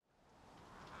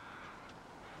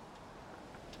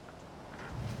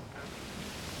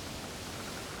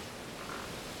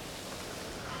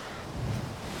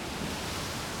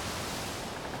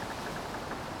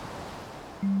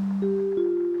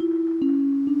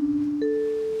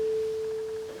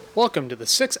Welcome to the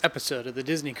 6th episode of the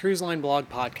Disney Cruise Line Blog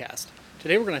Podcast.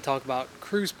 Today we're going to talk about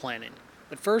cruise planning,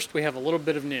 but first we have a little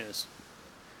bit of news.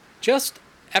 Just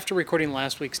after recording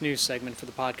last week's news segment for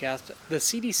the podcast, the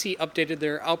CDC updated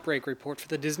their outbreak report for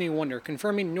the Disney Wonder,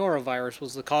 confirming norovirus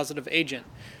was the causative agent,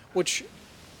 which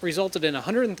resulted in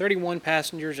 131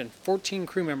 passengers and 14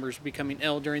 crew members becoming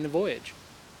ill during the voyage.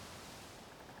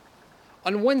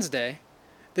 On Wednesday,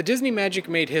 the Disney Magic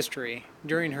made history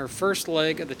during her first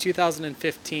leg of the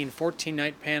 2015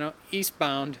 14-night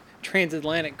eastbound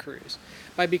transatlantic cruise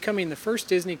by becoming the first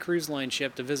Disney Cruise Line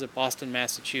ship to visit Boston,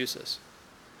 Massachusetts.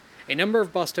 A number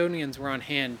of Bostonians were on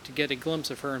hand to get a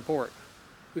glimpse of her in port.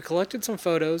 We collected some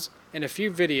photos and a few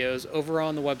videos over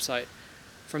on the website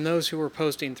from those who were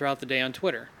posting throughout the day on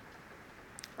Twitter.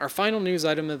 Our final news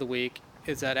item of the week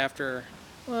is that after,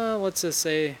 let's just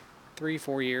say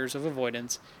 3-4 years of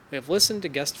avoidance, we have listened to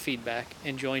guest feedback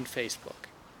and joined Facebook.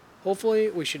 Hopefully,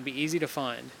 we should be easy to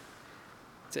find.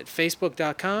 It's at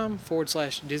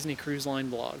facebook.com/Disney Cruise Line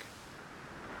blog.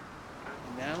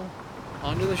 And now,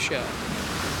 on to the show.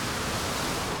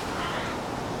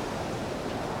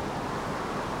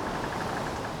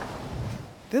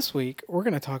 This week, we're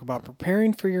going to talk about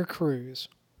preparing for your cruise.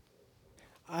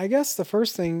 I guess the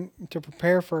first thing to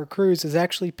prepare for a cruise is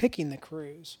actually picking the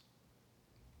cruise.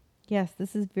 Yes,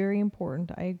 this is very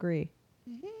important. I agree.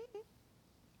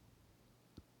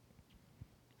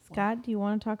 Scott, do you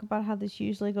want to talk about how this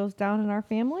usually goes down in our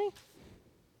family?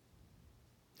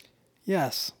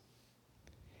 Yes.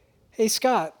 Hey,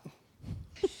 Scott.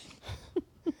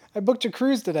 I booked a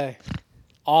cruise today.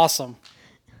 Awesome.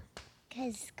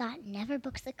 Because Scott never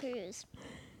books a cruise.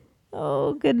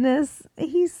 Oh, goodness.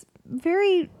 He's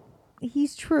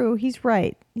true. He's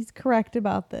right. He's correct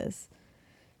about this.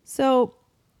 So,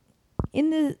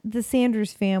 in the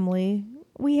Sanders family,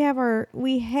 we have our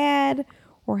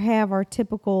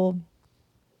typical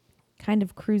kind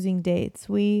of cruising dates.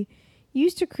 We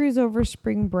used to cruise over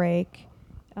spring break,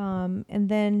 and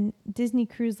then Disney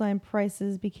Cruise Line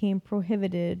prices became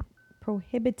prohibitive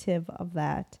of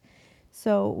that.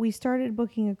 So we started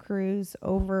booking a cruise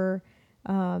over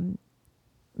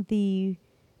the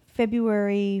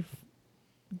February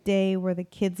day where the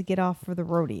kids get off for the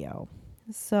rodeo.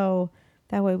 So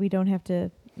that way we don't have to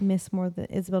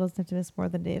Isabel doesn't have to miss more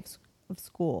than a day of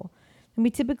school. And we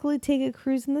typically take a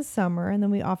cruise in the summer, and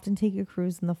then we often take a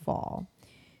cruise in the fall.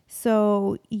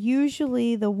 So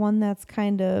usually the one that's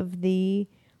kind of the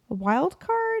wild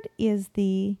card is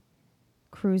the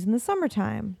cruise in the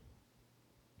summertime.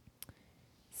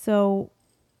 So,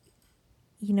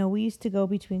 we used to go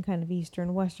between kind of Eastern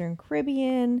and Western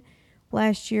Caribbean.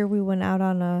 Last year we went out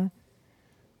on a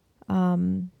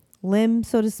limb,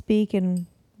 so to speak, and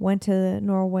went to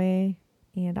Norway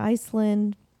and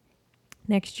Iceland.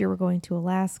 Next year we're going to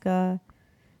Alaska.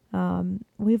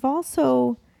 We've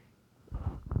also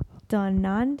done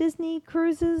non-Disney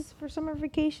cruises for summer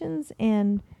vacations,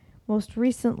 and most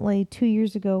recently, 2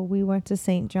 years ago, we went to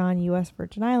St. John, U.S.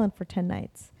 Virgin Island for 10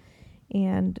 nights.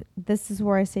 And this is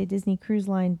where I say Disney Cruise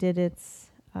Line did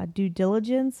its due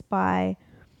diligence by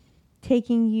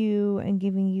taking you and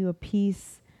giving you a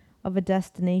piece of a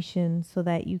destination so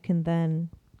that you can then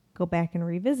go back and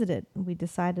revisit it. We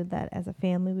decided that as a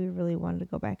family, we really wanted to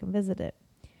go back and visit it.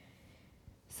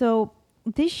 So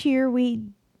this year we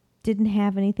didn't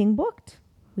have anything booked.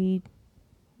 We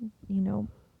didn't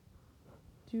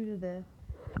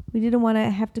want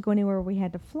to have to go anywhere we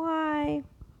had to fly.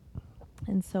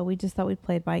 And so we just thought we'd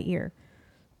play it by ear.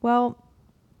 Well,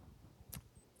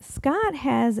 Scott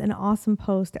has an awesome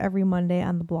post every Monday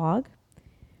on the blog,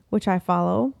 which I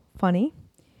follow, funny,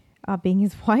 being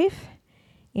his wife,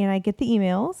 and I get the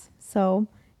emails. So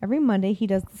every Monday he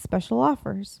does the special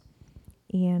offers.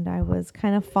 And I was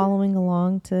kind of following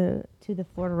along to the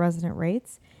Florida resident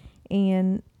rates.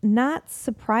 And not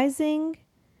surprising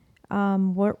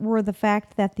were the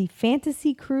fact that the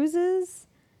fantasy cruises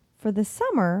for the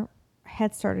summer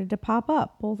had started to pop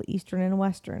up, both Eastern and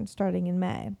Western, starting in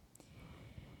May.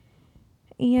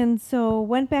 And so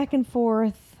went back and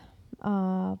forth.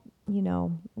 We're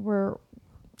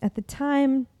at the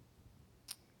time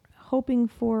hoping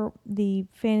for the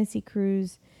fantasy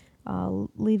cruise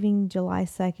leaving July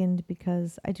 2nd,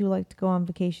 because I do like to go on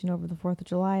vacation over the 4th of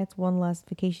July. It's one less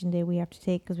vacation day we have to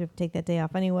take because we have to take that day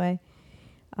off anyway.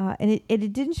 And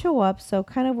it didn't show up, so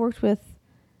kind of worked with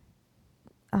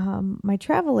my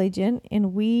travel agent,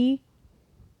 and we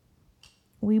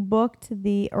booked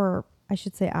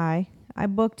I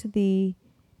booked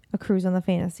a cruise on the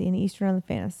Fantasy and Eastern on the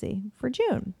Fantasy for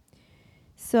June.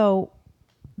 So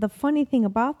the funny thing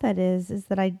about that is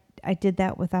that I did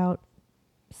that without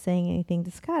saying anything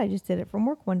to Scott. I just did it from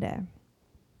work one day.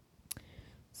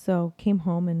 So came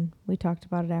home and we talked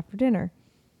about it after dinner.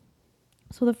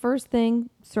 So the first thing,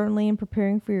 certainly in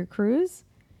preparing for your cruise,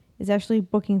 is actually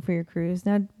booking for your cruise.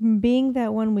 Now, being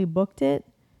that when we booked it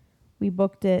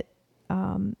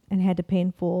and had to pay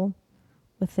in full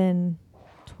within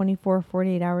 24,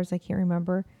 48 hours, I can't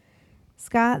remember.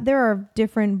 Scott, there are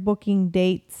different booking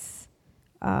dates,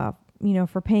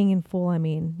 for paying in full. I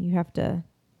mean, you have to,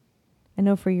 I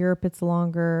know for Europe it's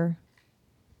longer.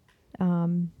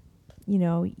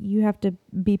 You have to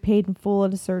be paid in full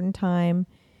at a certain time.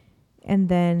 And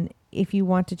then if you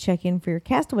want to check in for your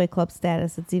Castaway Club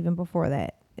status, it's even before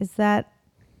that.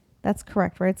 That's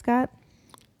correct, right, Scott?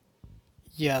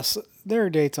 Yes, there are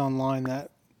dates online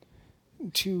that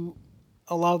to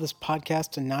allow this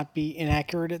podcast to not be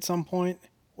inaccurate at some point,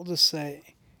 we'll just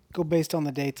say go based on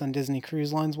the dates on Disney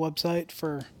Cruise Line's website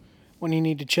for when you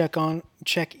need to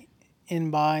check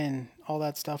in by and all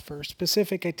that stuff for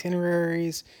specific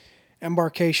itineraries,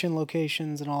 embarkation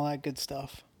locations, and all that good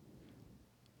stuff.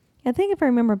 I think if I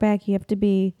remember back, you have to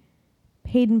be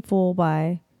paid in full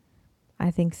by, I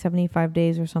think, 75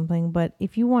 days or something. But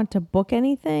if you want to book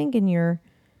anything in your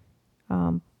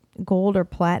gold or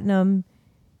platinum,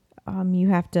 you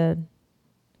have to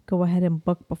go ahead and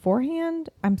book beforehand.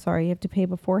 I'm sorry, you have to pay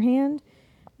beforehand.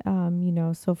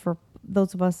 So for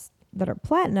those of us that are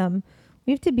platinum,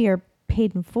 we have to be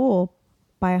paid in full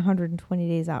by 120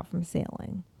 days out from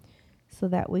sailing so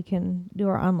that we can do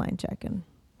our online check-in.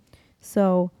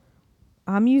 So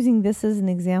I'm using this as an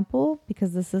example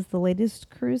because this is the latest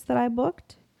cruise that I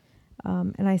booked.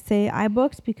 And I say I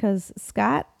booked because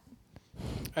Scott...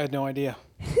 I had no idea.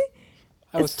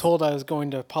 I was told I was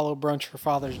going to Apollo Brunch for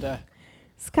Father's Day.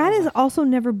 Scott has also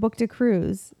never booked a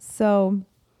cruise. So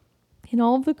in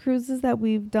all of the cruises that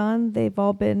we've done, they've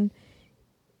all been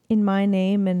in my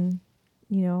name and,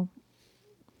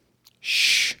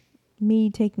 Shh. me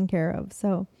taken care of.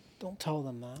 So Don't tell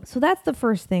them that. So that's the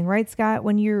first thing, right, Scott?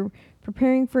 When you're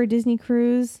preparing for a Disney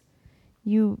cruise,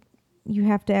 you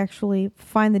have to actually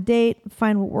find the date,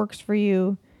 find what works for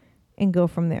you, and go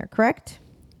from there, correct?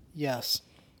 Yes.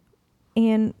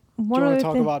 And Do you want to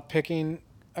talk about picking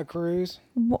a cruise?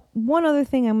 One other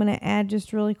thing I'm going to add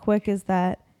just really quick is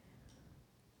that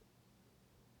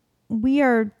we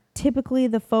are typically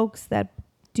the folks that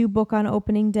do book on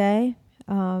opening day.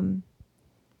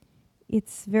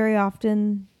 It's very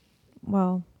often,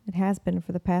 well, it has been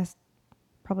for the past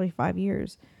probably 5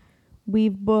 years.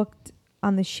 We've booked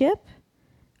on the ship,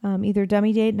 either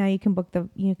dummy date. Now you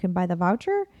can buy the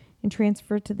voucher and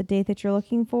transfer it to the date that you're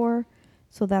looking for,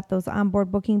 so that those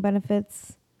onboard booking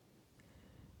benefits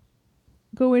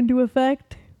go into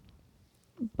effect.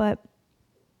 But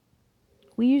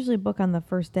we usually book on the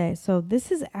first day. So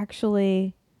this is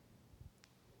actually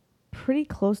pretty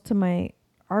close to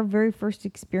our very first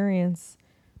experience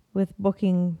with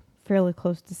booking fairly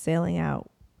close to sailing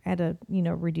out at a,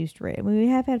 reduced rate. I mean, we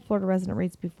have had Florida resident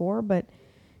rates before, but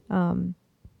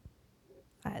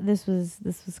this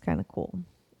was kind of cool.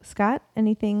 Scott,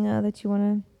 anything that you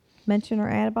want to mention or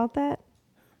add about that?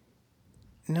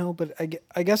 No, but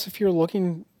I guess if you're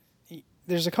looking,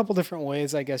 there's a couple different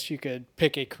ways I guess you could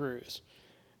pick a cruise.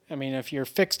 I mean, if you're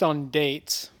fixed on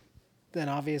dates, then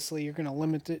obviously you're going to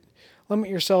limit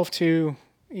yourself to,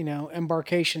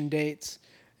 embarkation dates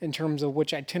in terms of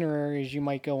which itineraries you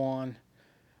might go on.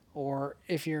 Or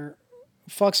if you're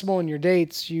flexible in your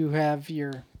dates, you have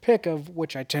your pick of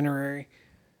which itinerary,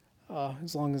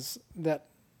 as long as that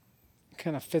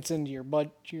kind of fits into your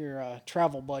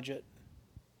travel budget.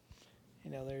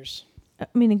 I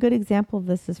mean, a good example of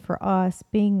this is for us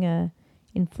being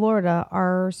in Florida.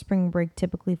 Our spring break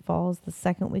typically falls the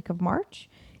second week of March,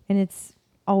 and it's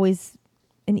always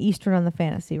an Eastern on the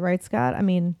Fantasy, right, Scott? I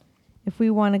mean, if we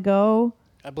want to go,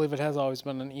 I believe it has always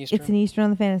been an Eastern. It's an Eastern on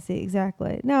the Fantasy,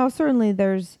 exactly. Now, certainly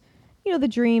there's, the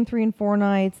Dream 3 and 4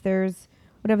 nights. There's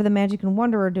whatever the Magic and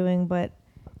Wonder are doing, but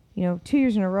 2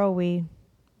 years in a row we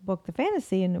booked the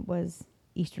Fantasy, and it was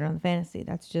Eastern on the Fantasy.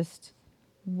 That's just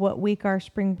what week our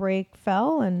spring break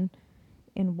fell, and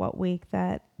in what week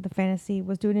that the Fantasy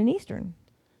was doing an Eastern.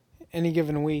 Any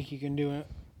given week, you can do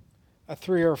a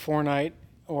 3 or 4 night,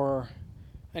 or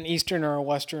an Eastern or a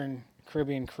Western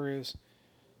Caribbean cruise.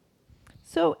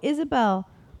 So, Isabel,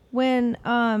 when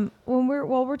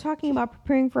we're talking about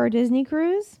preparing for our Disney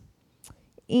cruise,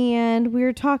 and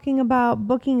we're talking about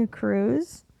booking a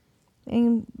cruise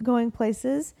and going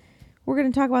places, we're going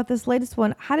to talk about this latest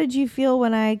one. How did you feel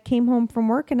when I came home from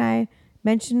work and I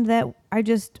mentioned that I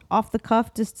just off the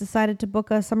cuff just decided to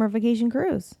book a summer vacation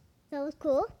cruise? That was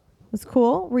cool. It was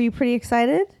cool. Were you pretty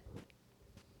excited?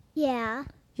 Yeah.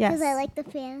 Yes. Because I like the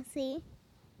Fantasy.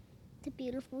 It's a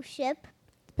beautiful ship.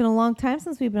 It's been a long time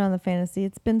since we've been on the Fantasy.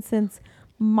 It's been since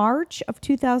March of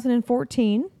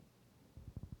 2014.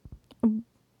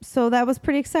 So that was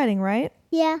pretty exciting, right?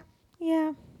 Yeah.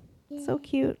 Yeah. So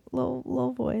cute.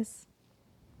 Low voice.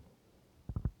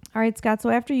 All right, Scott. So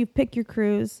after you pick your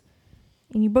cruise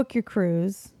and you book your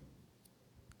cruise,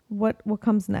 what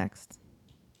comes next?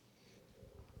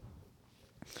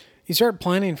 You start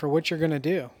planning for what you're going to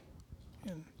do.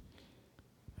 And,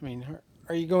 I mean,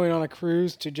 are you going on a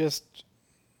cruise to just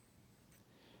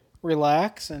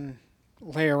relax and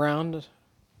lay around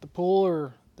the pool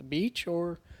or the beach,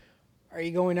 or are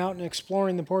you going out and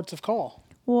exploring the ports of call?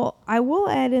 Well, I will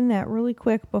add in that really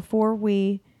quick before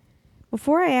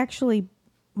I actually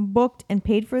booked and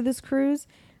paid for this cruise,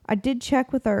 I did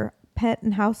check with our pet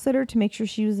and house sitter to make sure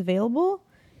she was available,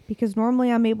 because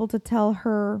normally I'm able to tell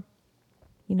her,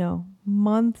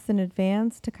 months in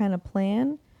advance to kind of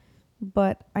plan,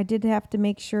 but I did have to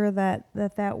make sure that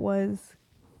was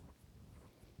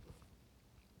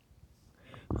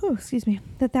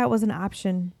that was an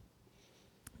option,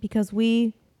 because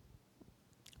we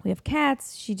have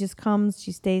cats. She just comes,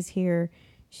 she stays here,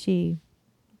 she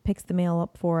picks the mail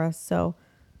up for us. So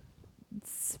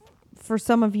for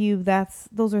some of you,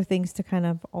 those are things to kind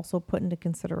of also put into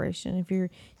consideration. If you're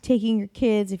taking your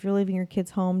kids, if you're leaving your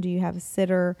kids home, do you have a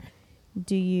sitter?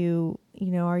 Do you,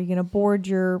 are you going to board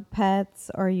your pets?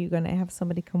 Are you going to have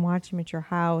somebody come watch them at your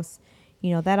house?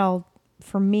 That all,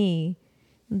 for me,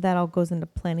 that all goes into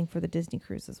planning for the Disney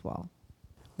cruise as well.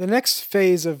 The next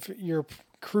phase of your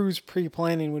cruise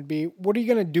pre-planning would be, what are you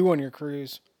going to do on your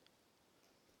cruise?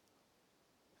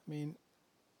 I mean,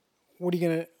 what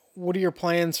are your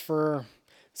plans for,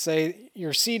 say,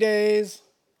 your sea days?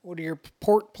 What are your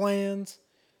port plans?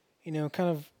 Kind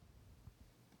of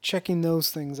checking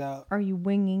those things out. Are you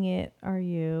winging it?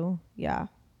 Yeah.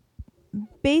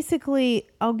 Basically,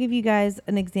 I'll give you guys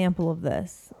an example of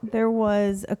this. There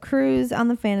was a cruise on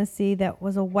the Fantasy that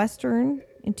was a Western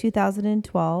in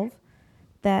 2012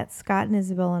 that Scott and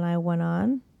Isabel and I went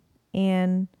on.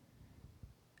 And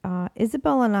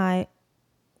Isabel and I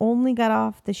only got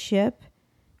off the ship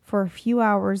for a few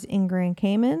hours in Grand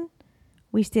Cayman.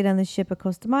 We stayed on the ship at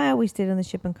Costa Maya. We stayed on the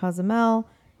ship in Cozumel.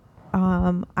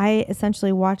 I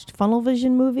essentially watched Funnel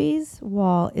Vision movies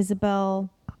while Isabel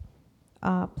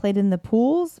played in the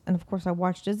pools. And of course, I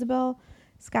watched Isabel.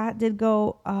 Scott did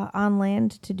go on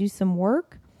land to do some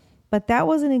work. But that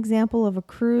was an example of a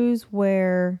cruise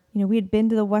where, we had been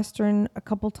to the Western a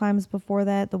couple times before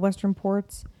that, the Western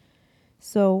ports.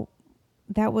 So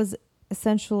that was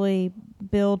essentially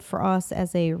billed for us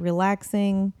as a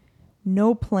relaxing,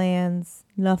 no plans,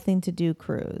 nothing to do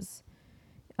cruise.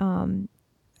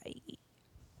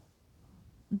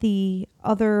 The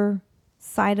other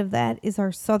side of that is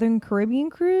our Southern Caribbean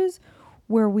cruise,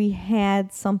 where we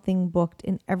had something booked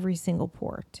in every single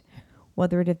port,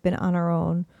 whether it had been on our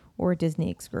own or a Disney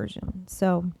excursion.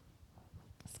 So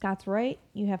Scott's right.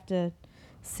 You have to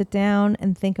sit down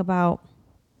and think about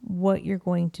what you're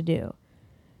going to do.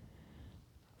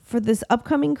 For this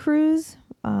upcoming cruise,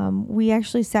 we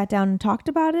actually sat down and talked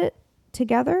about it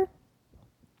together.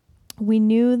 We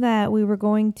knew that we were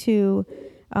going to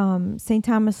St.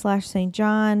 Thomas / St.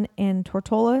 John and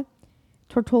Tortola.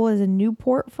 Tortola is a new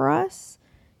port for us.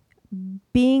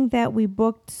 Being that we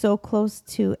booked so close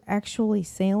to actually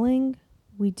sailing,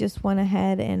 we just went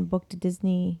ahead and booked a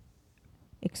Disney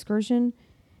excursion.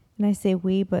 And I say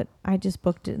we, but I just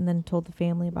booked it and then told the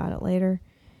family about it later.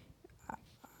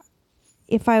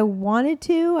 If I wanted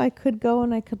to, I could go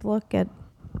and I could look at,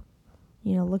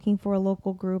 looking for a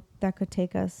local group that could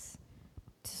take us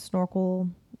to snorkel,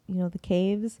 the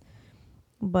caves.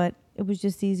 But it was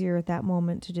just easier at that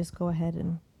moment to just go ahead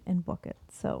and book it.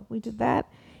 So we did that.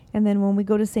 And then when we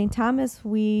go to St. Thomas,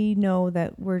 we know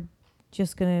that we're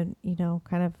just going to,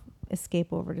 kind of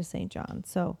escape over to St. John.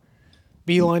 So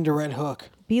Beeline to Red Hook.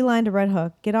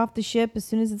 Get off the ship as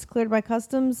soon as it's cleared by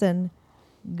customs and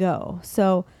go.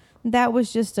 So that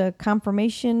was just a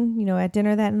confirmation, at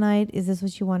dinner that night. Is this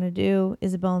what you want to do?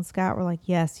 Isabel and Scott were like,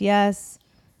 yes.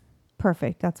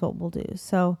 Perfect. That's what we'll do.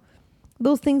 So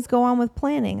those things go on with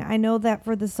planning. I know that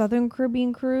for the Southern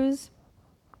Caribbean cruise,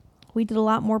 we did a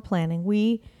lot more planning.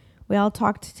 We all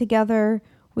talked together.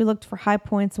 We looked for high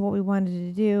points of what we wanted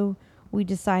to do. We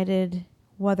decided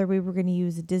whether we were going to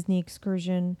use a Disney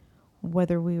excursion,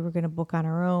 whether we were going to book on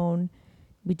our own.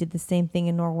 We did the same thing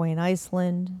in Norway and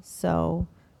Iceland. So,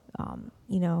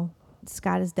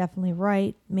 Scott is definitely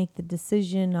right. Make the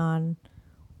decision on,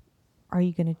 are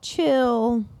you going to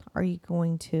chill? Are you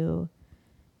going to,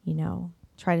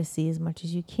 try to see as much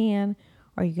as you can?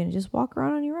 Or are you going to just walk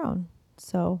around on your own?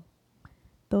 So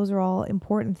those are all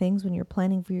important things when you're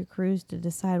planning for your cruise to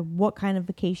decide what kind of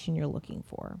vacation you're looking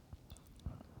for.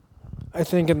 I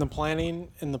think in the planning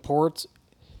in the ports,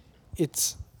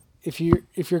 it's if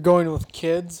you're going with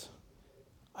kids,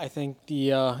 I think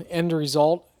the end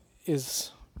result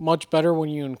is much better when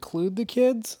you include the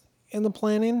kids in the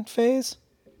planning phase.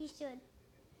 You should.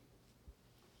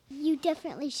 You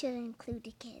definitely should include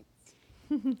the kids.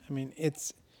 I mean,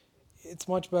 it's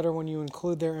much better when you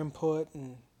include their input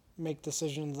and make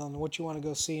decisions on what you want to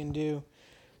go see and do.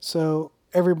 So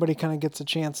everybody kind of gets a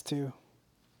chance to,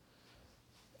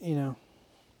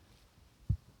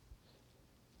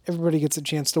 everybody gets a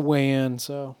chance to weigh in.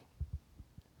 So,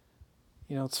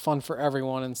 it's fun for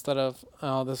everyone instead of,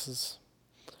 oh, this is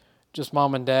just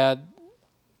mom and dad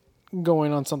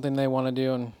going on something they want to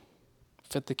do and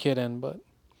fit the kid in. But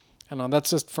I don't know, that's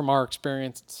just from our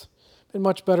experience. It's been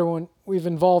much better when we've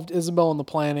involved Isabel in the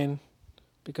planning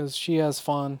because she has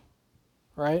fun,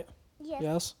 right? Yes.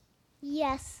 Yes?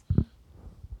 Yes.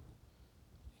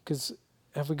 Because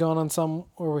have we gone on some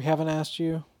where we haven't asked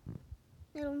you?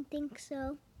 I don't think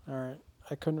so. All right.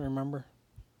 I couldn't remember.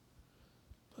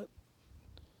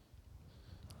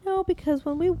 No, because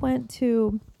when we went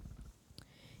to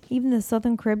even the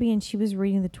Southern Caribbean, she was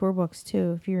reading the tour books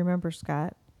too, if you remember,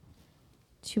 Scott.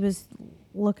 She was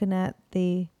looking at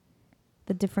the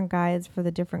different guides for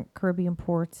the different Caribbean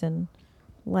ports and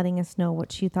letting us know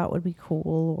what she thought would be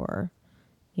cool, or,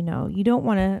 you don't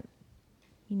want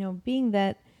to, being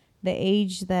that the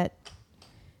age that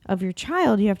of your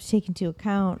child you have to take into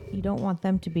account, you don't want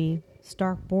them to be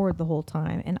stark bored the whole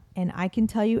time. And I can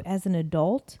tell you as an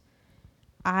adult,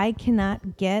 I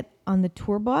cannot get on the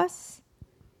tour bus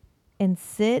and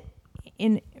sit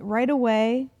in right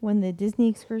away when the Disney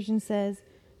excursion says,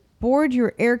 board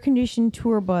your air-conditioned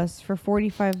tour bus for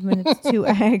 45 minutes to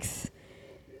X.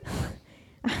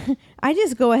 I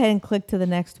just go ahead and click to the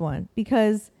next one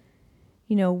because,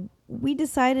 we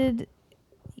decided,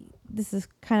 this is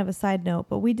kind of a side note,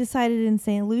 but we decided in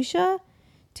St. Lucia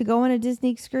to go on a Disney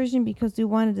excursion because we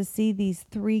wanted to see these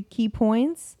 3 key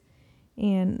points.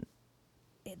 And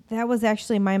that was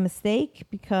actually my mistake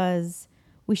because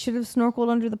we should have snorkeled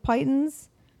under the Pythons.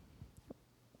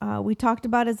 We talked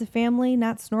about as a family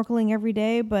not snorkeling every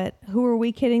day, but who are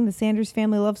we kidding? The Sanders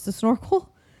family loves to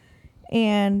snorkel.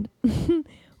 And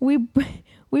we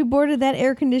boarded that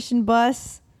air-conditioned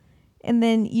bus, and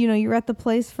then, you're at the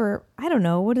place for, I don't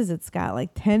know, what is it, Scott, like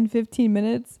 10, 15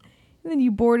 minutes? And then you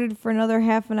boarded for another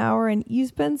half an hour, and you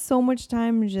spend so much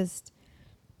time just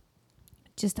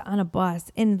on a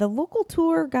bus. And the local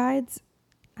tour guides,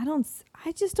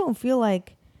 I just don't feel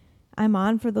like I'm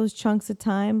on for those chunks of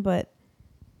time, but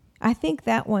I think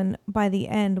that one, by the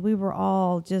end, we were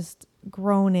all just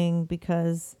groaning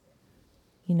because,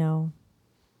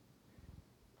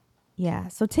 yeah.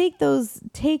 So take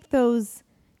those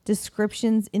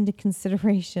descriptions into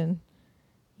consideration.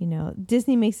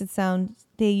 Disney makes it sound,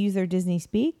 they use their Disney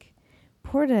speak.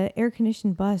 Board an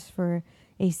air-conditioned bus for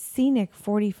a scenic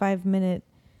 45-minute,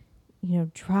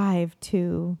 drive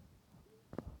to,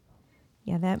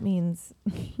 that means.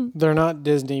 They're not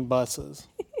Disney buses.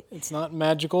 It's not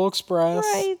Magical Express.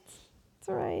 Right. That's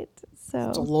right. So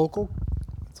it's a local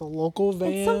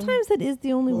van. And sometimes that is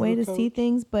the only way to see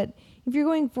things, but if you're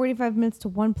going 45 minutes to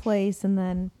one place and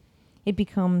then it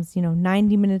becomes,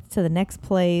 90 minutes to the next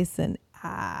place, and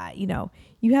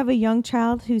you have a young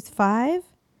child who's 5,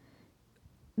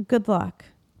 good luck.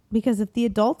 Because if the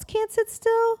adults can't sit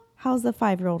still, how's the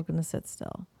 5-year-old going to sit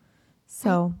still?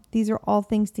 So these are all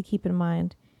things to keep in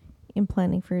mind in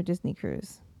planning for your Disney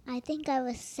cruise. I think I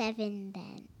was 7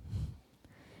 then.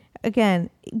 Again,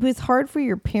 it was hard for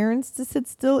your parents to sit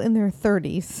still in their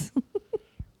 30s.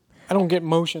 I don't get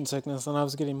motion sickness, and I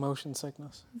was getting motion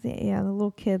sickness. Yeah, the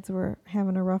little kids were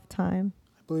having a rough time.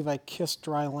 I believe I kissed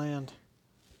dry land.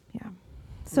 Yeah.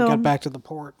 So we got back to the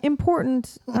port.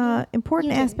 Important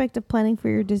aspect of planning for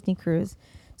your Disney cruise.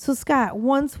 So Scott,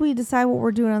 once we decide what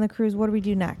we're doing on the cruise, what do we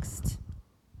do next?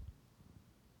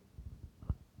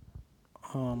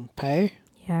 Pay?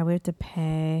 Yeah, we have to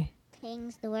pay.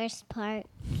 Paying's the worst part.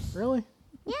 Really?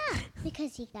 Yeah,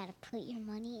 because you gotta put your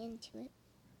money into it.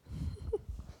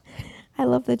 I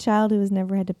love the child who has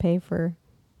never had to pay for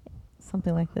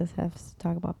something like this has to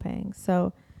talk about paying.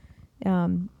 So,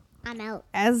 I'm out.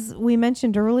 As we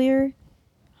mentioned earlier,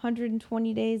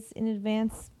 120 days in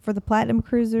advance for the Platinum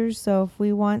Cruisers. So if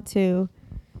we want to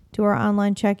do our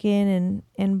online check-in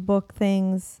and book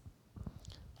things.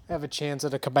 Have a chance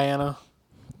at a cabana.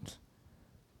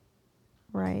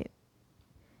 Right.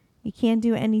 You can't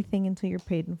do anything until you're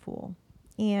paid in full.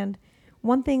 And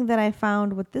one thing that I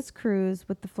found with this cruise,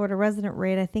 with the Florida resident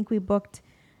rate, I think we booked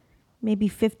maybe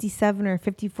 57 or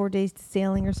 54 days to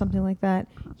sailing or something like that,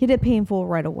 you had to pay in full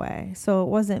right away. So it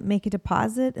wasn't make a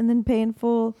deposit and then pay in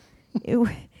full. It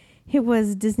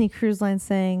was Disney Cruise Line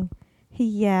saying,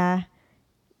 yeah,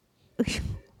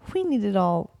 we need it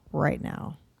all right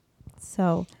now.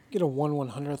 So Get a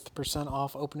 1/100th%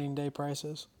 off opening day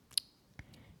prices.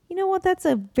 you know what? That's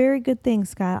a very good thing,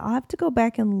 Scott. I'll have to go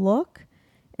back and look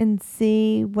and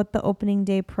see what the opening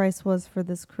day price was for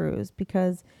this cruise,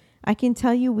 because I can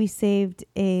tell you we saved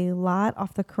a lot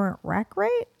off the current rack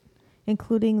rate,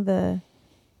 including the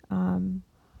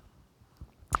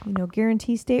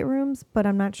guarantee staterooms, but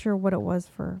I'm not sure what it was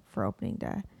for opening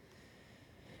day.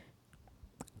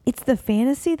 It's the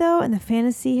Fantasy though, and the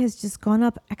Fantasy has just gone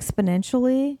up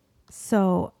exponentially.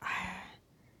 So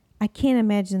I can't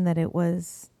imagine that it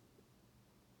was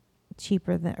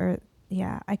cheaper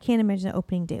I can't imagine that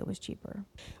opening day was cheaper.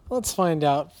 Let's find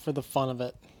out for the fun of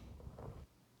it.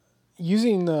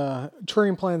 Using the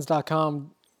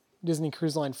touringplans.com Disney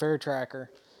Cruise Line fare tracker,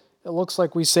 it looks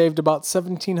like we saved about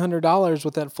 $1,700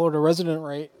 with that Florida resident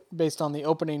rate based on the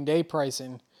opening day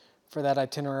pricing for that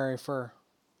itinerary for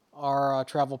our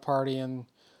travel party and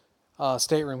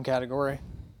stateroom category.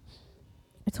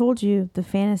 I told you, the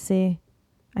Fantasy.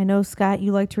 I know, Scott,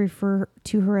 you like to refer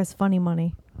to her as funny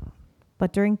money.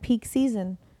 But during peak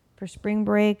season, for spring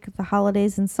break, the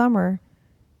holidays, and summer,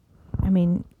 I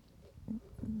mean,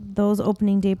 those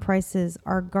opening day prices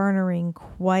are garnering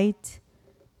quite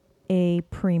a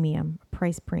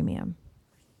price premium.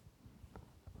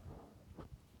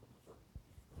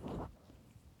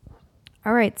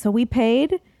 All right, so we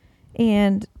paid,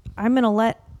 and I'm going to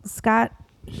let Scott,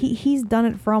 he's done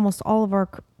it for almost all of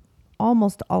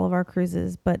our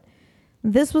cruises, but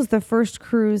this was the first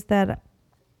cruise that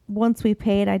once we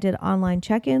paid, I did online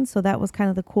check-in. So that was kind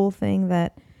of the cool thing,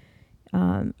 that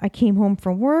I came home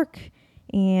from work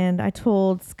and I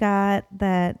told Scott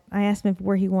that I asked him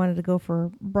where he wanted to go for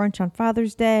brunch on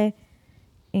Father's Day.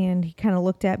 And he kind of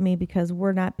looked at me because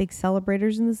we're not big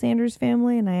celebrators in the Sanders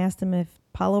family. And I asked him if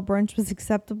Palo Brunch was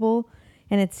acceptable.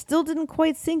 And it still didn't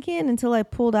quite sink in until I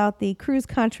pulled out the cruise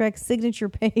contract signature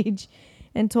page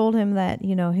and told him that,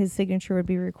 his signature would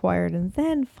be required. And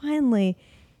then finally,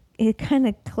 it kind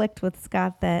of clicked with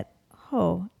Scott that,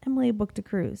 Emily booked a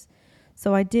cruise.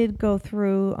 So I did go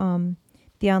through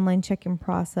the online check-in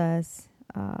process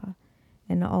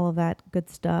and all of that good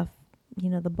stuff,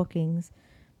 the bookings.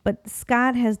 But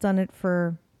Scott has done it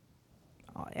for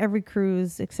every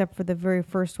cruise except for the very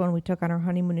first one we took on our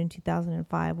honeymoon in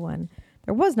 2005, when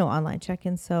there was no online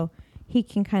check-in. So he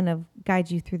can kind of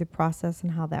guide you through the process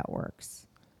and how that works.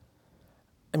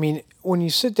 I mean, when you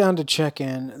sit down to check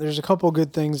in, there's a couple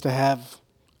good things to have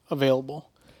available.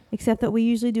 Except that we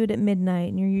usually do it at midnight,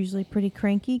 and you're usually pretty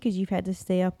cranky because you've had to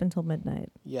stay up until midnight.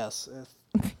 Yes.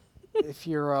 If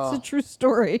you're... it's a true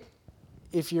story.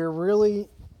 If you're really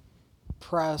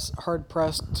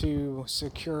hard-pressed to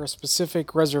secure a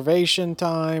specific reservation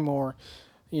time, or,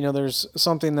 there's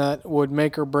something that would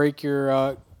make or break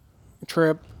your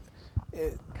trip...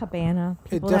 Cabana.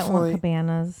 People that want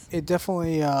cabanas. It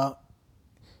definitely...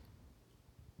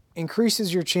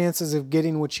 increases your chances of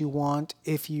getting what you want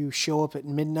if you show up at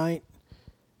midnight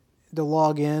to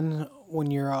log in when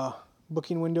your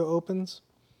booking window opens.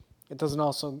 It doesn't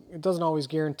always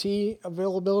guarantee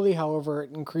availability. However,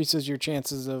 it increases your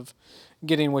chances of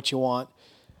getting what you want.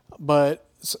 But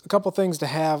a couple things to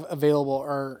have available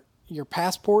are your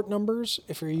passport numbers,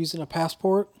 if you're using a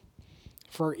passport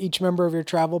for each member of your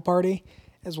travel party,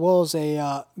 as well as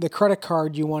the credit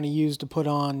card you want to use to put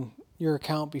on your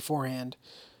account beforehand.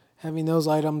 Having those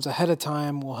items ahead of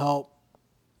time will help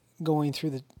going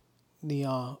through the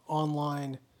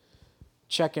online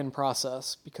check-in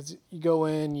process, because you go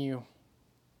in, you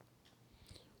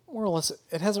more or less,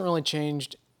 it hasn't really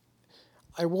changed.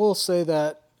 I will say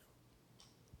that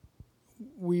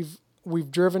we've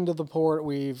driven to the port,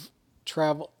 we've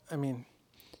traveled. I mean,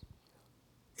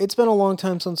 it's been a long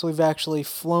time since we've actually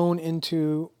flown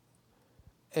into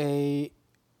a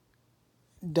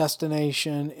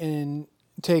destination and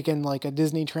taken like a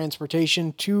Disney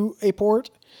transportation to a port.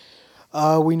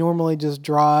 We normally just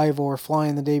drive or fly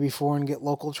in the day before and get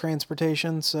local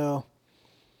transportation. So,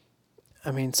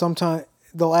 I mean, sometimes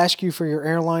they'll ask you for your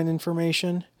airline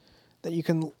information that you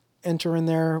can enter in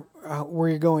there, where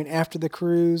you're going after the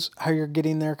cruise, how you're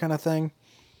getting there, kind of thing.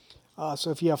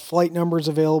 So if you have flight numbers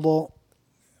available,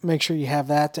 make sure you have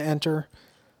that to enter.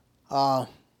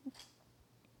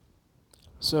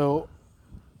 So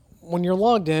when you're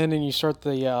logged in and you start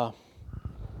the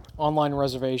online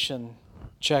reservation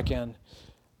check-in,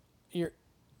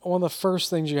 one of the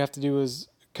first things you have to do is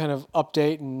kind of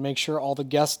update and make sure all the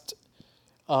guest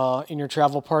in your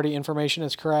travel party information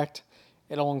is correct.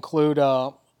 It'll include,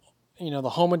 the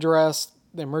home address,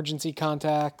 the emergency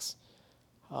contacts.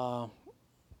 There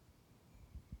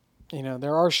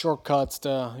are shortcuts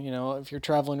to, if you're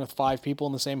traveling with 5 people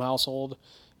in the same household,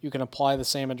 you can apply the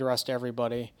same address to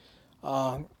everybody.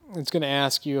 It's going to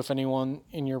ask you if anyone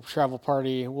in your travel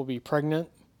party will be pregnant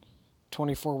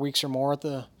 24 weeks or more at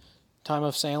the time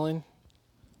of sailing.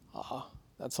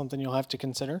 That's something you'll have to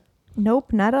consider.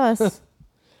 Nope, not us.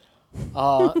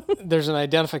 There's an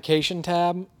identification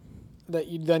tab that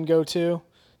you'd then go to.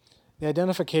 The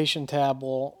identification tab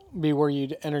will be where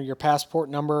you'd enter your passport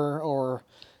number, or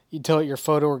you'd tell it your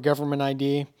photo or government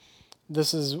ID.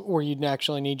 This is where you'd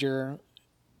actually need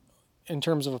in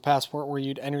terms of a passport, where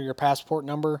you'd enter your passport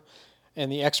number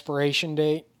and the expiration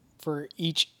date for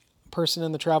each person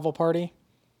in the travel party.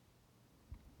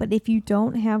 But if you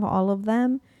don't have all of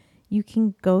them, you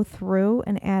can go through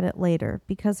and add it later,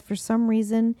 because for some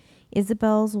reason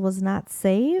Isabel's was not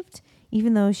saved,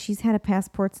 even though she's had a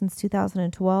passport since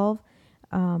 2012.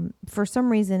 For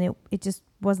some reason it just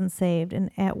wasn't saved.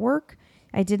 And at work,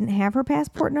 I didn't have her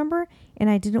passport number, and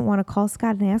I didn't want to call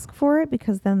Scott and ask for it,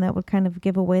 because then that would kind of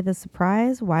give away the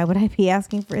surprise. Why would I be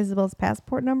asking for Isabel's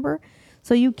passport number?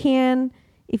 So you can,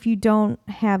 if you don't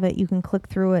have it, you can click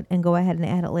through it and go ahead and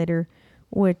add it later,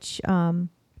 which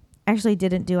actually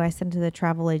didn't do. I sent it to the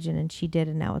travel agent and she did,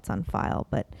 and now it's on file.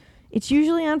 But it's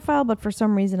usually on file, but for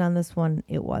some reason on this one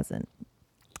it wasn't.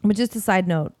 But just a side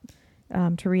note,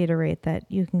 to reiterate that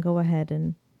you can go ahead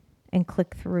and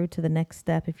click through to the next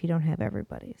step if you don't have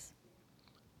everybody's.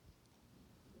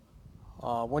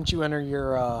 Once you enter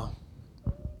your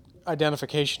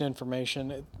identification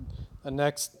information, the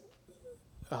next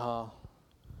part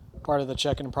of the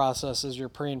check-in process is your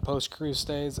pre- and post-cruise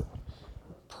stays.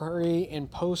 Pre- and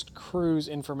post-cruise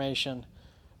information.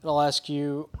 It'll ask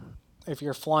you if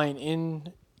you're flying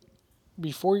in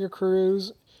before your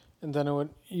cruise, and then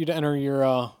you'd enter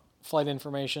your flight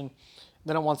information.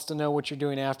 Then it wants to know what you're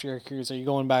doing after your cruise. Are you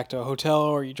going back to a hotel?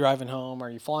 Or are you driving home? Are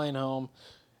you flying home?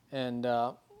 And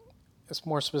it's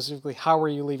more specifically, how are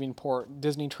you leaving port?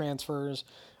 Disney transfers,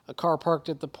 a car parked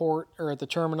at the port or at the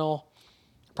terminal,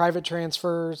 private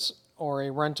transfers, or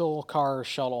a rental car or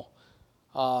shuttle.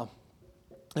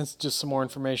 It's just some more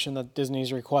information that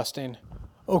Disney's requesting.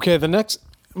 Okay,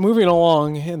 moving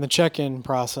along in the check-in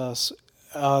process,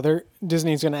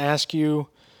 Disney's going to ask you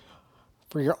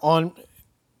for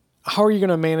how are you going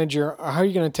to manage how are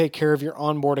you going to take care of your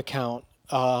onboard account?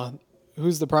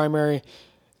 Who's the primary?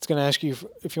 It's going to ask you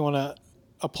if you want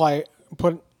to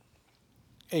put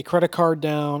a credit card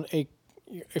down,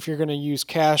 if you're going to use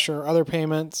cash or other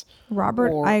payments.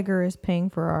 Robert Iger is paying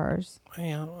for ours.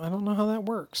 Yeah, I don't know how that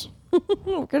works.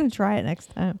 We're going to try it next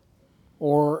time.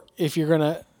 Or if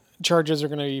charges are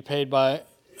going to be paid by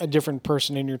a different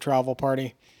person in your travel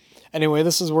party. Anyway,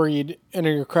 this is where you'd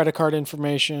enter your credit card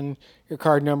information, your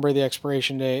card number, the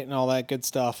expiration date, and all that good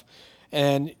stuff.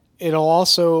 And it'll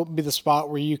also be the spot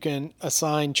where you can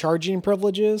assign charging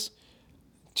privileges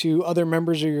to other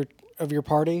members of your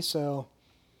party. So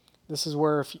this is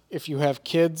where if you have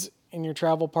kids in your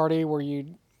travel party, where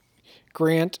you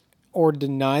grant or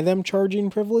deny them charging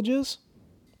privileges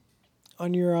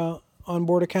on your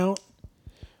onboard account,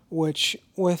 which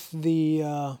with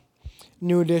the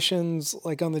new additions,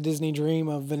 like on the Disney Dream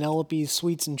of Vanellope's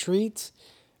Sweets and Treats,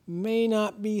 may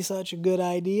not be such a good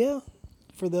idea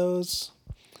for those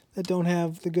that don't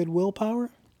have the good willpower.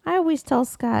 I always tell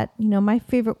Scott, my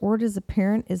favorite word as a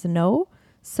parent is no.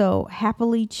 So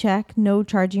happily check no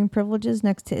charging privileges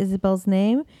next to Isabel's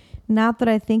name. Not that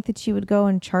I think that she would go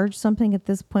and charge something at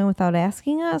this point without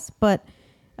asking us, but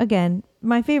again,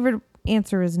 my favorite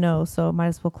answer is no, so might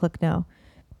as well click no.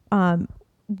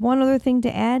 One other thing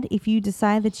to add, if you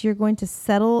decide that you're going to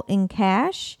settle in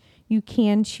cash, you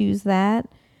can choose that.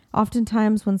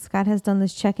 Oftentimes when Scott has done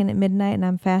this check-in at midnight and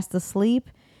I'm fast asleep,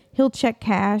 he'll check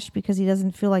cash because he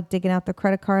doesn't feel like digging out the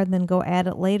credit card and then go add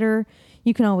it later.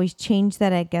 You can always change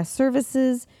that at guest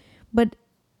services. But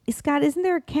Scott, isn't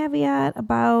there a caveat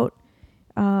about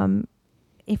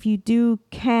if you do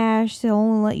cash, they'll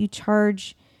only let you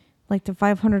charge like to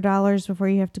 $500 before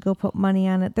you have to go put money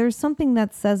on it? There's something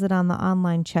that says it on the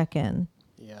online check-in.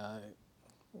 Yeah,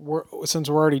 since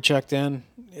we're already checked in,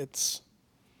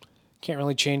 can't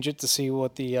really change it to see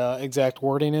what the exact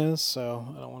wording is, so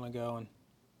I don't want to go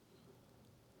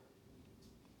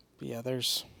but yeah,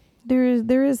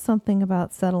 there is something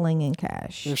about settling in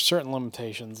cash. There's certain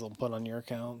limitations they'll put on your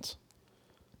accounts.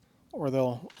 Or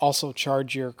they'll also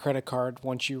charge your credit card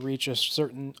once you reach a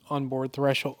certain onboard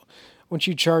threshold. Once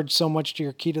you charge so much to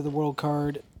your Key to the World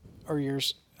card or your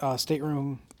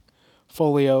stateroom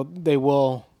folio, they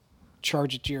will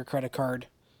charge it to your credit card.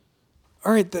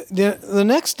 All right, the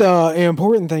next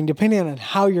important thing, depending on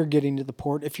how you're getting to the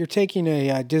port, if you're taking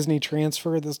a Disney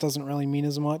transfer, this doesn't really mean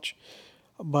as much.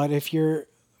 But if you're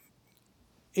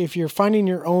finding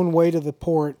your own way to the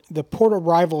port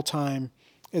arrival time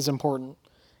is important.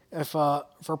 If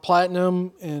for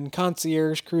Platinum and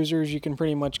Concierge cruisers, you can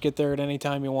pretty much get there at any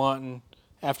time you want, and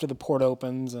after the port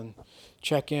opens, and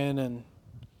check in and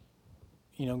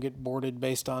get boarded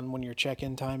based on when your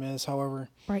check-in time is. However,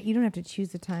 Right, you don't have to choose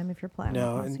the time if you're Platinum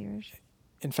No, or Concierge.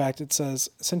 in fact, it says,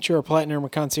 since you're a Platinum or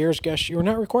Concierge guest, you are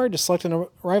not required to select an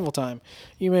arrival time.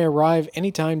 You may arrive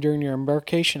anytime during your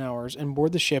embarkation hours and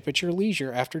board the ship at your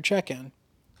leisure after check-in.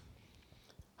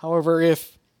 However,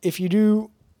 if you do,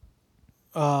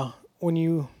 however,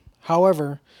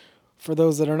 for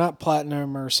those that are not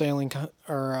Platinum or sailing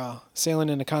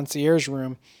in a Concierge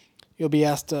room, you'll be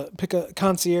asked to pick a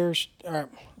concierge.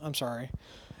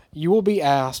 You will be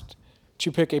asked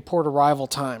to pick a port arrival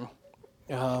time.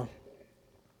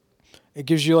 It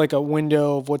gives you like a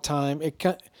window of what time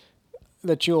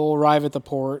that you'll arrive at the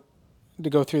port to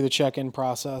go through the check-in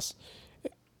process.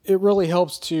 It really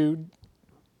helps to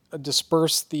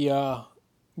disperse the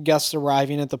guests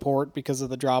arriving at the port because of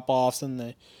the drop-offs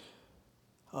and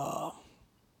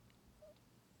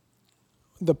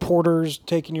the porters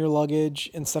taking your luggage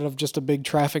instead of just a big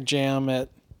traffic jam at,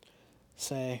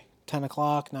 say, 10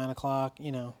 o'clock, 9 o'clock,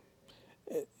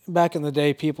 Back in the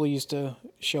day, people used to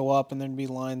show up and there'd be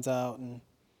lines out. And,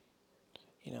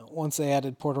 once they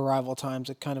added port arrival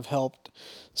times, it kind of helped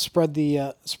spread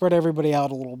everybody out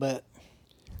a little bit.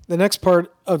 The next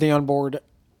part of the onboard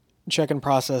check-in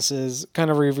process is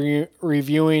kind of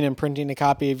reviewing and printing a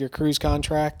copy of your cruise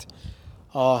contract.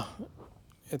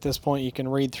 At this point, you can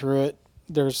read through it.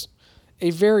 There's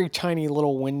a very tiny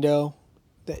little window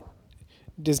that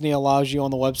Disney allows you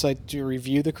on the website to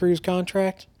review the cruise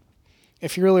contract.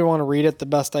 If you really want to read it, the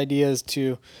best idea is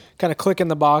to kind of click in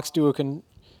the box, do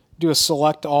a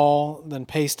select all, then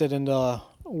paste it into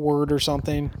Word or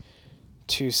something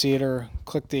to see it, or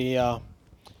click the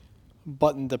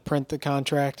button to print the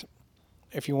contract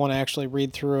if you want to actually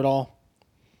read through it all.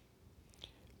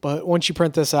 But once you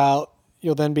print this out,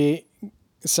 you'll then be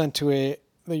sent to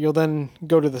you'll then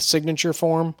go to the signature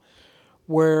form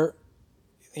where,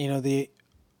 the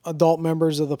adult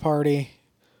members of the party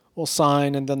will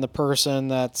sign, and then the person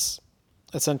that's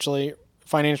essentially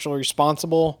financially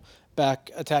responsible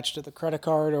back attached to the credit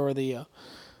card or the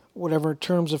whatever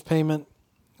terms of payment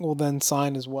will then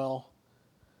sign as well.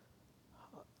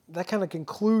 That kind of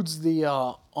concludes the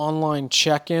online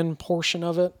check-in portion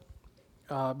of it.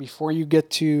 Before you get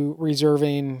to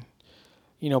reserving,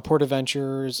 Port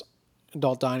Adventures,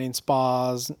 adult dining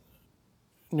spas,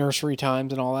 nursery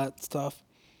times, and all that stuff.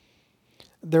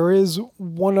 There is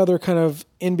one other kind of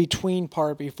in-between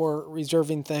part before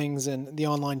reserving things and the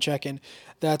online check-in.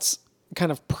 That's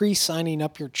kind of pre-signing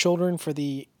up your children for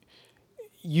the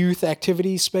youth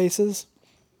activity spaces.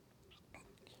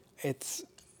 It's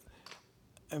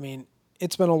been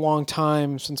a long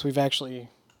time since we've actually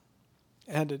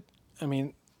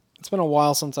it's been a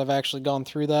while since I've actually gone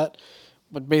through that.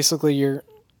 But basically, you're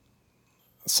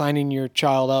signing your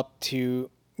child up to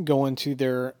go into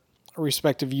their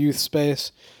respective youth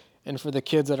space. And for the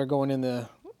kids that are going in the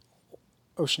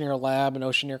Oceaneer Lab and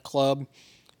Oceaneer Club,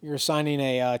 you're signing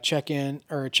a check-in,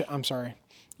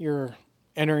 you're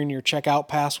entering your checkout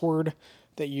password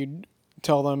that you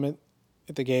tell them at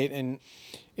the gate. And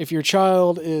if your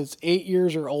child is 8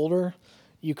 years or older,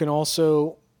 you can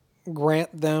also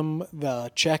grant them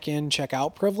the check-in,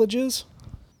 check-out privileges.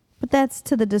 But that's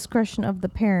to the discretion of the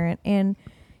parent. And,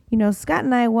 Scott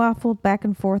and I waffled back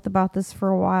and forth about this for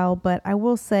a while, but I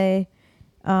will say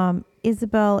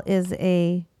Isabel is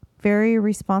a very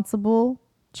responsible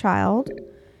child.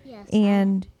 Yes.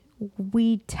 And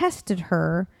we tested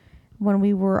her when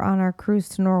we were on our cruise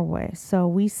to Norway. So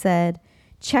we said,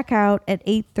 check out at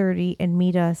 8:30 and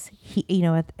meet us,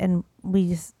 and we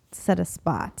just set a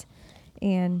spot.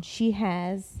 And she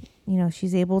has,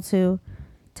 she's able to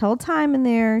tell time in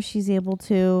there. She's able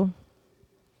to.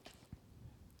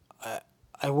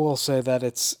 I will say that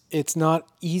it's not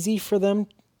easy for them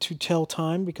to tell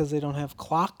time because they don't have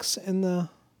clocks in the.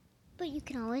 But you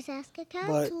can always ask a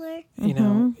counselor.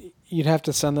 You'd have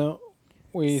to send the.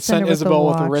 We Send sent her with Isabel a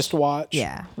with a watch. wristwatch.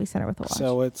 Yeah, we sent her with a watch.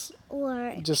 So it's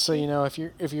Or just so you know, if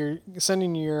you're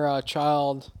sending your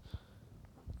child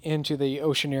into the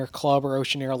Oceaneer Club or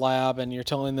Oceaneer Lab and you're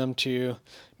telling them to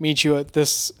meet you at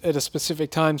a specific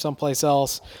time someplace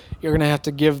else, you're gonna have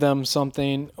to give them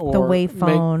something, or the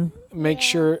Wayphone. Make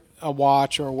sure a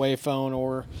watch or a Wayphone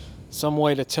or some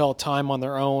way to tell time on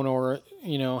their own, or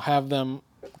have them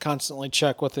constantly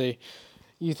check with the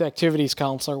youth activities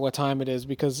counselor what time it is,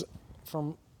 because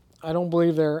I don't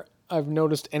believe I've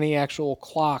noticed any actual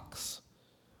clocks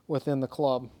within the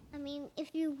club. I mean,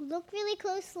 if you look really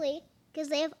closely, because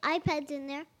they have iPads in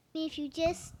there, I mean, if you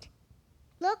just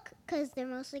look, because they're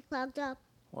mostly clogged up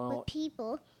with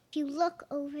people, if you look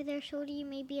over their shoulder, you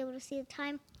may be able to see the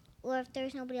time, or if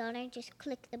there's nobody on there, just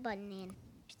click the button in.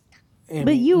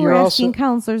 But you were asking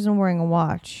counselors and wearing a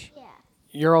watch. Yeah.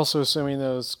 You're also assuming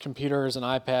those computers and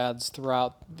iPads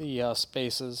throughout the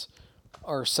spaces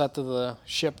are set to the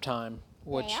ship time,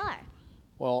 which They are.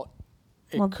 well,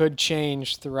 it could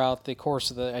change throughout the course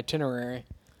of the itinerary.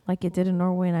 Like it did in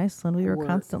Norway and Iceland. We were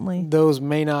constantly... Those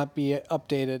may not be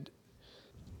updated.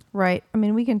 Right. I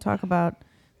mean, we can talk about,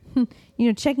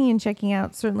 checking in, checking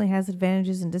out certainly has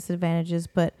advantages and disadvantages,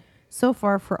 but so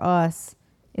far for us,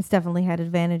 it's definitely had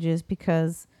advantages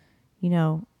because,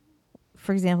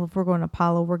 for example, if we're going to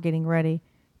Apollo, we're getting ready.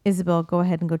 Isabel, go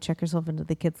ahead and go check yourself into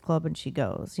the kids club, and she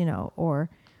goes, or,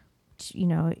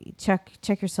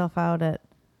 check yourself out at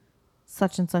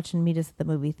such and such and meet us at the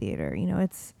movie theater.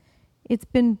 It's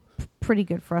been pretty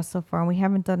good for us so far, and we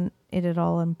haven't done it at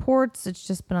all in ports. It's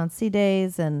just been on sea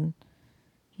days, and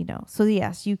so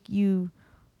yes, you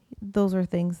those are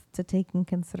things to take in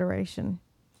consideration.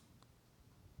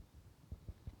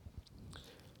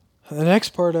 The next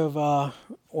part of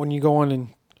when you go on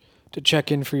and to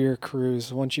check in for your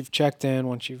cruise, once you've checked in,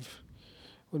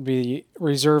 would be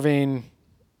reserving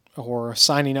or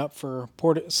signing up for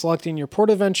selecting your port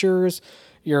adventures,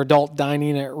 your adult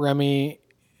dining at Remy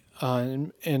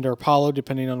and or Apollo,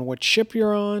 depending on which ship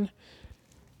you're on.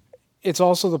 It's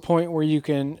also the point where you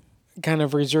can kind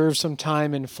of reserve some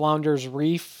time in Flounder's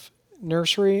Reef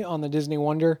Nursery on the Disney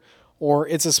Wonder, or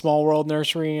It's a Small World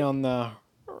Nursery on the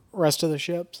rest of the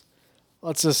ships.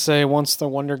 Let's just say once the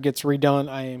Wonder gets redone,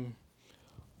 I am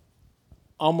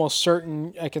almost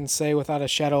certain I can say without a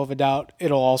shadow of a doubt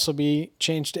it'll also be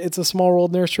changed to It's a Small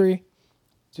World Nursery,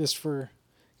 just for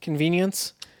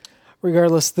convenience.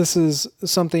 Regardless, this is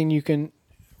something you can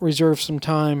reserve some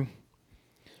time.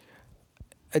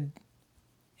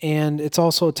 And it's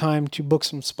also a time to book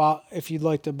some spa, if you'd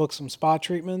like to book some spa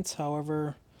treatments.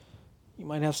 However, you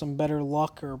might have some better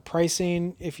luck or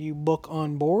pricing if you book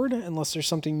on board, unless there's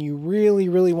something you really,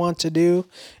 really want to do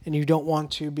and you don't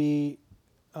want to be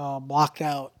blocked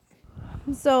out.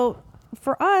 So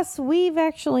for us, we've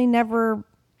actually never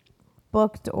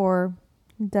booked or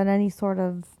done any sort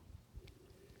of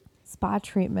spa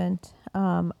treatment.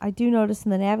 I do notice in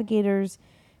the Navigators,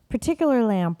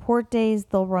 particularly on port days,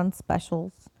 they'll run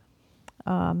specials.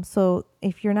 So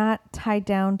if you're not tied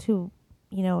down to,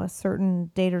 a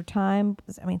certain date or time,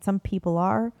 I mean, some people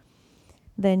are,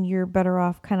 then you're better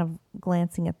off kind of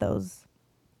glancing at those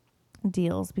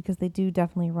deals because they do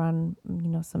definitely run,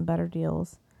 some better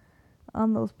deals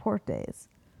on those port days.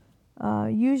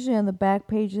 Usually on the back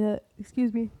page of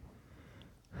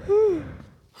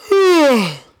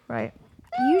right.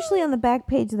 Usually on the back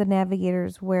page of the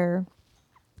Navigators where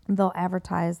they'll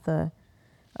advertise the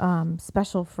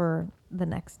special for the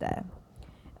next day.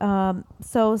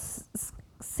 So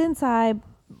since I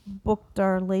booked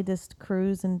our latest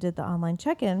cruise and did the online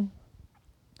check-in,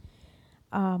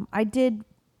 I did,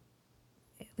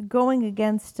 going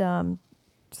against the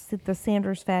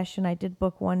Sanders fashion, I did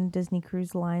book one Disney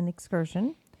Cruise Line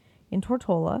excursion in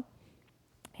Tortola.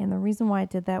 And the reason why I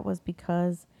did that was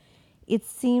because it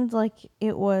seemed like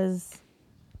it was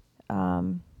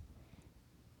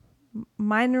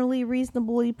minorly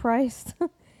reasonably priced.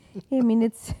 I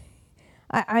mean,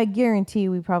 I guarantee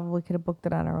we probably could have booked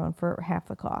it on our own for half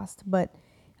the cost. But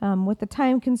with the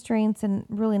time constraints and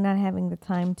really not having the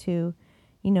time to,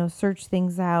 search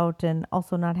things out, and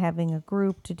also not having a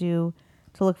group to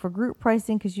look for group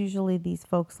pricing, because usually these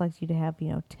folks like you to have,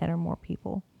 10 or more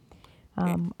people.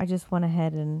 I just went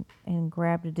ahead and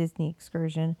grabbed a Disney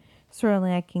excursion.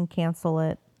 Certainly I can cancel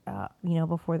it,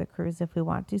 before the cruise if we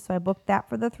want to. So I booked that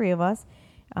for the three of us.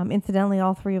 Incidentally,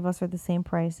 all three of us are the same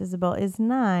price. Isabel is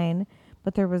 9,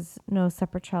 but there was no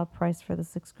separate child price for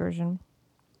this excursion.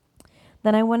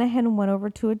 Then I went ahead and went over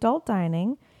to adult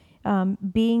dining.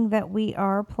 Being that we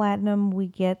are platinum, we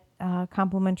get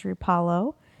complimentary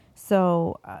Apollo.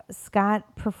 So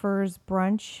Scott prefers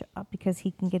brunch because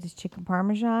he can get his chicken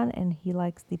parmesan and he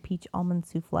likes the peach almond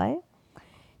souffle.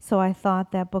 So I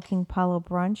thought that booking Apollo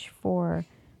brunch for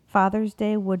Father's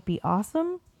Day would be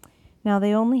awesome. Now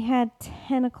they only had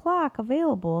 10 o'clock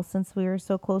available since we were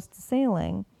so close to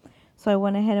sailing. So I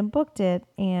went ahead and booked it,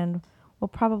 and we'll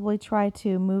probably try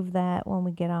to move that when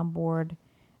we get on board,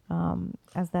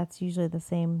 as that's usually the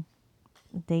same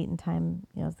date and time,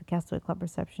 as the Castaway Club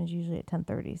reception is usually at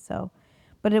 10:30. So,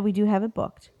 but we do have it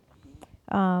booked.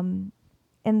 And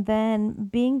then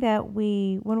being that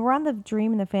when we're on the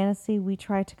dream and the fantasy, we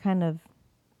try to kind of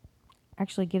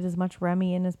actually get as much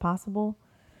Remy in as possible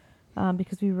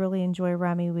because we really enjoy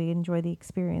Remy. We enjoy the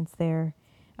experience there.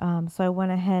 So I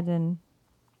went ahead and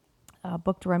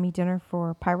booked Remy dinner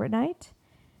for Pirate Night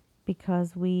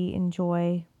because we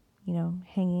enjoy,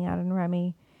 hanging out in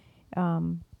Remy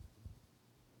and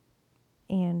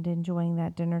enjoying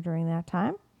that dinner during that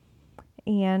time.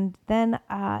 And then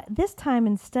this time,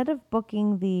 instead of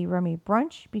booking the Remy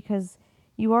brunch, because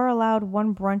you are allowed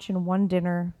one brunch and one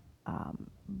dinner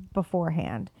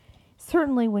beforehand.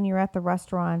 Certainly when you're at the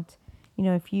restaurant,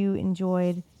 if you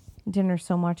enjoyed dinner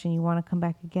so much and you want to come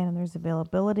back again and there's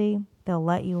availability, they'll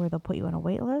let you or they'll put you on a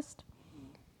wait list.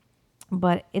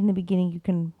 But in the beginning, you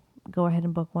can go ahead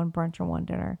and book one brunch or one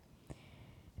dinner.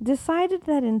 Decided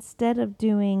that instead of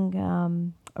doing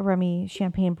a Remy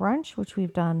champagne brunch, which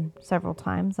we've done several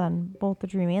times on both the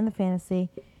dream and the fantasy,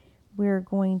 we're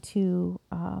going to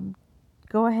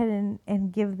go ahead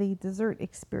and give the dessert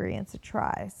experience a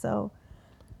try. So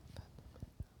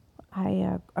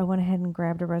I went ahead and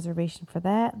grabbed a reservation for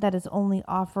that. That is only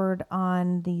offered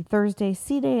on the Thursday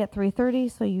C day at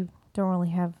 3:30, so you don't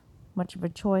really have much of a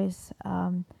choice.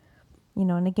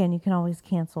 And again, you can always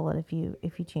cancel it if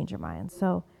you change your mind.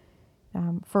 So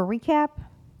for a recap,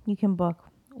 you can book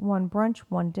one brunch,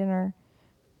 one dinner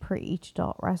per each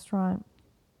adult restaurant.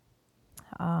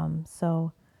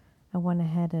 So I went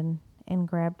ahead and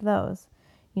grabbed those.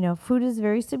 Food is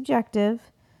very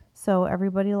subjective, so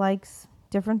everybody likes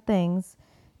different things.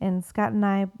 And Scott and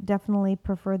I definitely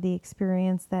prefer the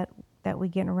experience that we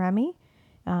get in Remy.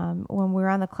 When we're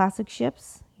on the classic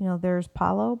ships, there's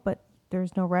Palo, but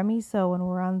there's no Remy. So when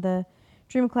we're on the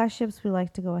Dream Class ships, we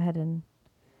like to go ahead and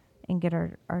get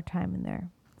our time in there.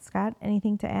 Scott,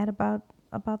 anything to add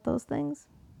about those things?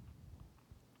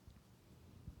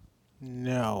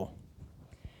 No.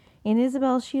 And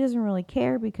Isabel, she doesn't really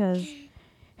care because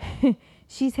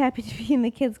she's happy to be in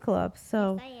the kids club.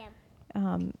 So, Yes, I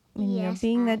am. Yes,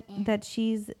 being I that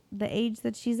she's the age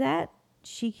that she's at,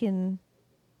 she can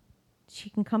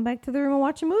come back to the room and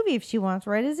watch a movie if she wants,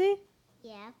 right, Izzy?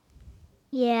 Yeah.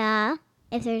 Yeah.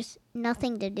 If there's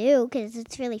nothing to do, because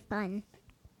it's really fun.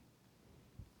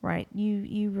 Right.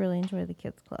 You really enjoy the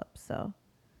kids club. So,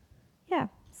 yeah.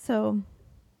 So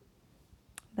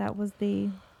that's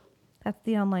the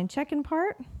online check-in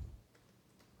part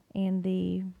and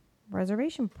the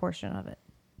reservation portion of it.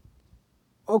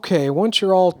 Okay, once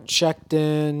you're all checked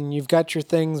in, you've got your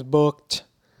things booked,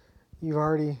 you've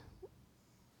already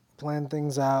planned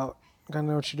things out, kind of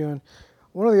know what you're doing.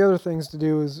 One of the other things to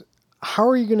do is, how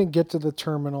are you going to get to the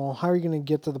terminal? How are you going to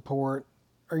get to the port?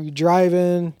 Are you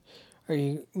driving? Are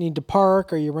you need to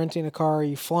park? Are you renting a car? Are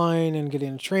you flying and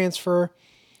getting a transfer?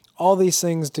 All these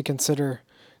things to consider,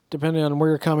 depending on where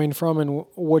you're coming from and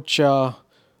which home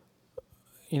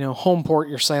port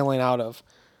you're sailing out of.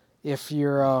 If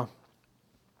you're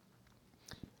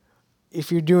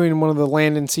doing one of the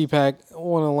land and sea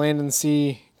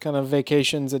kind of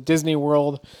vacations at Disney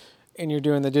World, and you're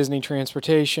doing the Disney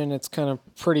transportation, it's kind of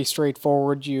pretty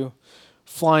straightforward. You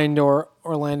fly into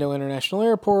Orlando International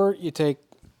Airport, you take,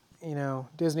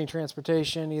 Disney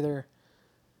transportation, either,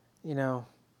 to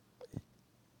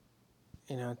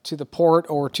the port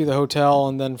or to the hotel,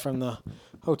 and then from the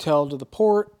hotel to the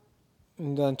port,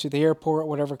 and then to the airport,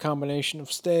 whatever combination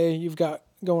of stay you've got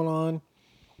going on.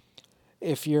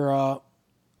 If you're,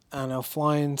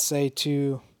 flying, say,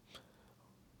 to,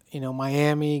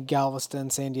 Miami,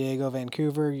 Galveston, San Diego,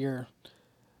 Vancouver, you're,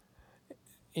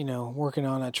 working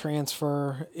on a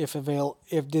transfer if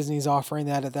Disney's offering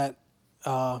that at that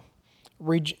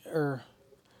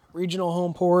regional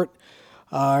home port.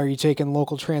 Are you taking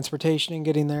local transportation and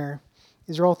getting there?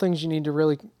 These are all things you need to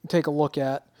really take a look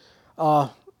at.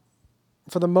 For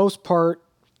the most part,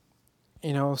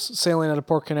 sailing out of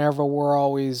Port Canaveral, we're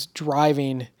always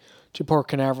driving to Port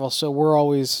Canaveral, so we're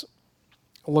always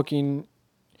looking,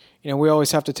 we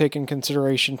always have to take in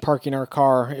consideration parking our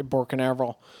car at Port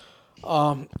Canaveral.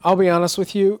 I'll be honest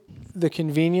with you, the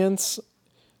convenience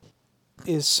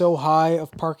is so high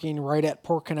of parking right at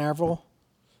Port Canaveral.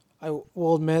 I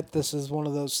will admit this is one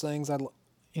of those things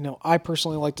I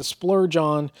personally like to splurge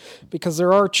on, because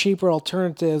there are cheaper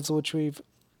alternatives, which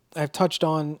I've touched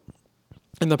on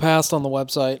in the past on the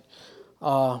website.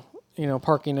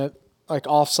 Parking at like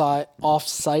off-site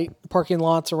parking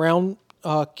lots around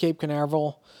Cape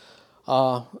Canaveral,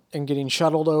 and getting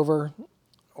shuttled over,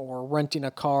 or renting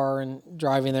a car and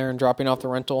driving there and dropping off the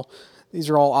rental. These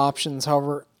are all options.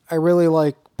 However, I really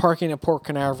like parking at Port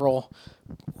Canaveral.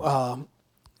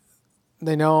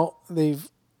 They know they've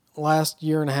last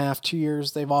year and a half, 2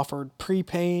 years, they've offered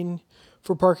prepaying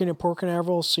for parking at Port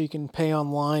Canaveral, so you can pay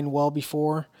online well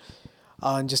before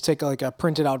and just take like a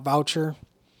printed out voucher.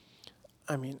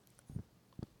 I mean,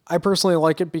 I personally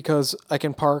like it because I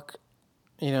can park,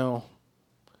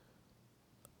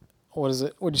 what is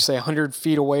it? Would you say 100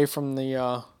 feet away from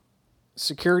the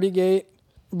security gate?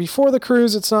 Before the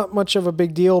cruise, it's not much of a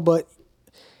big deal, but,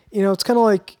 it's kind of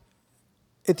like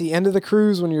at the end of the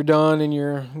cruise when you're done and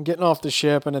you're getting off the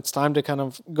ship and it's time to kind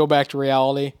of go back to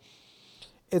reality.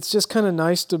 It's just kind of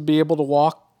nice to be able to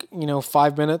walk,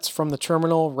 5 minutes from the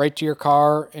terminal right to your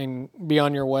car and be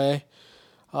on your way,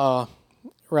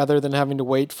 rather than having to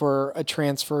wait for a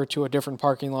transfer to a different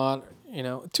parking lot.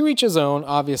 To each his own,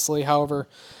 obviously. However,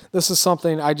 this is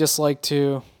something I just like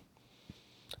to,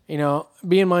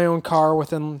 be in my own car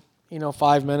within,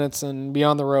 5 minutes and be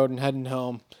on the road and heading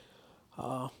home.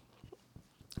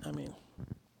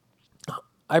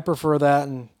 I prefer that,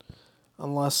 and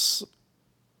unless,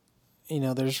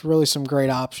 there's really some great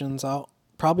options, I'll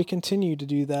probably continue to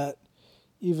do that,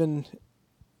 even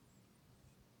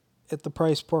at the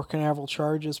price Port Canaveral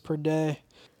charges per day.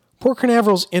 Port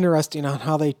Canaveral's interesting on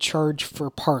how they charge for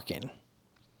parking.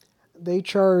 They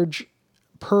charge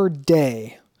per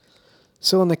day.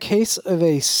 So in the case of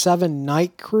a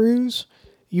 7-night cruise,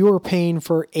 you are paying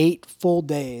for 8 full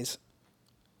days,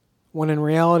 when in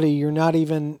reality you're not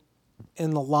even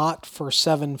in the lot for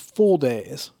 7 full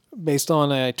days based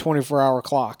on a 24-hour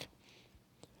clock.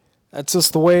 That's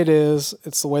just the way it is.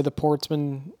 It's the way the port's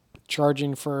been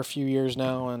charging for a few years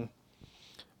now,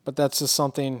 but that's just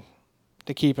something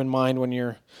to keep in mind when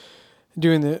you're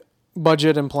doing the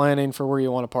budget and planning for where you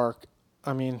want to park.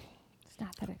 It's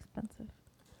not that expensive.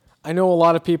 I know a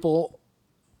lot of people,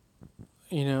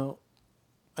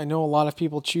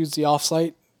 choose the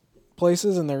off-site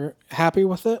places and they're happy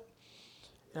with it.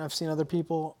 And I've seen other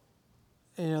people,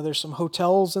 there's some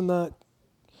hotels in the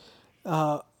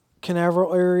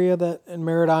Canaveral area in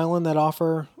Merritt Island that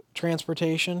offer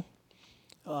transportation.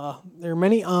 There are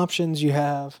many options you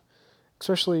have,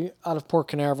 especially out of Port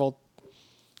Canaveral,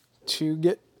 to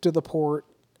get to the port.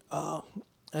 I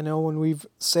know when we've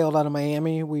sailed out of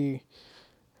Miami, we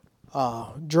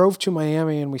drove to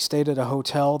Miami and we stayed at a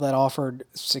hotel that offered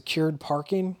secured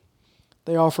parking.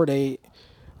 They offered a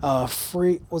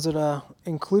free, was it a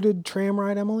included tram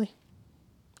ride, Emily?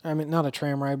 Not a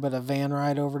tram ride, but a van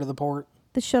ride over to the port.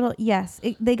 The shuttle, yes,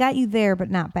 they got you there, but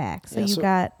not back. So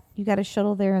you got a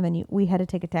shuttle there, and then we had to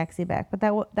take a taxi back. But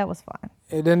that was fine.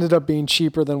 It ended up being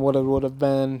cheaper than what it would have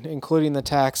been, including the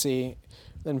taxi,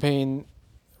 than paying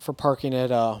for parking at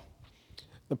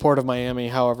the Port of Miami.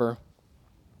 However,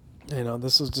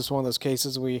 this is just one of those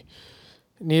cases we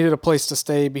needed a place to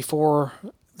stay before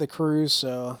the cruise,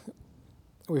 so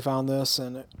we found this,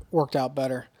 and it worked out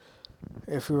better.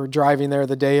 If we were driving there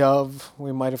the day of,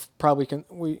 we might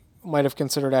have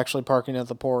considered actually parking at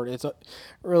the port.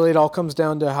 It all comes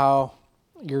down to how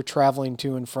you're traveling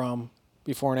to and from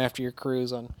before and after your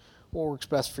cruise on what works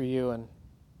best for you, and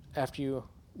after you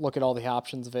look at all the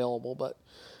options available. But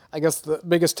I guess the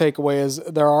biggest takeaway is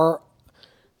there are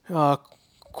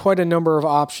quite a number of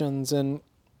options, and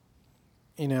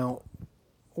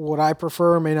what I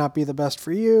prefer may not be the best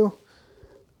for you,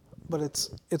 but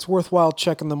it's worthwhile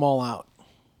checking them all out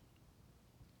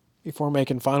before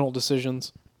making final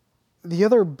decisions. The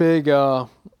other big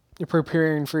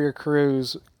preparing for your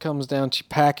cruise comes down to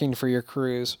packing for your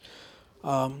cruise.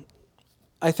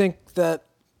 I think that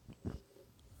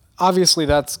obviously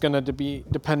that's going to be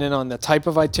dependent on the type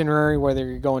of itinerary, whether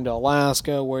you're going to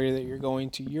Alaska, whether you're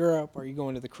going to Europe, or you're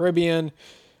going to the Caribbean,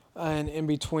 and in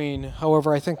between.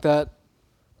 However, I think that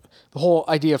the whole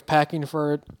idea of packing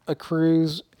for a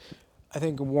cruise, I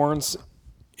think, warrants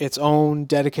its own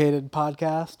dedicated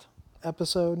podcast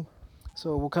episode.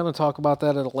 So we'll kind of talk about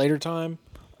that at a later time.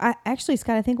 Actually,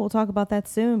 Scott, I think we'll talk about that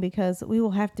soon, because we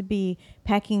will have to be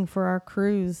packing for our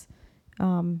cruise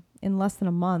in less than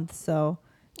a month. So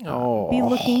be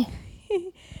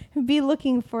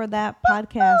looking for that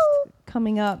podcast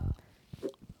coming up,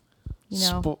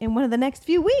 in one of the next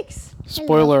few weeks.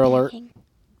 Spoiler alert.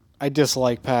 I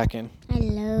dislike packing. I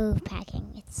love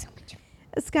packing. It's so much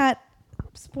fun. Scott,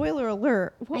 spoiler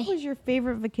alert. What was your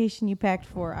favorite vacation you packed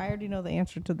for? I already know the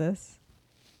answer to this.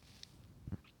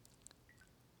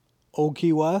 Old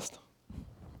Key West?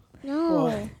 No.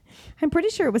 What? I'm pretty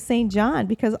sure it was St. John,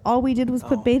 because all we did was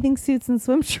put bathing suits and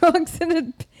swim trunks in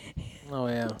it. Oh,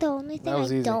 yeah. The only thing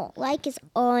I don't like is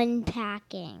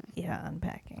unpacking. Yeah,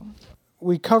 unpacking.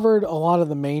 We covered a lot of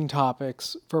the main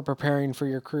topics for preparing for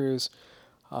your cruise.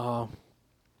 We're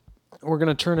going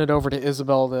to turn it over to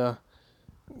Isabel to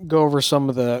go over some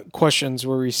of the questions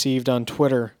we received on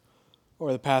Twitter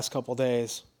over the past couple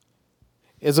days.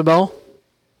 Isabel?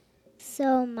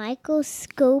 So Michael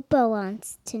Scopa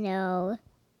wants to know,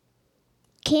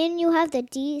 can you have the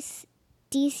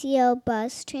DCL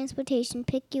bus transportation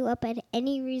pick you up at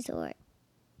any resort?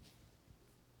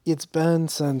 It's been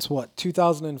since,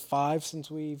 2005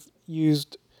 since we've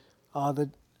used the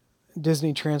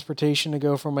Disney transportation to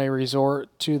go from a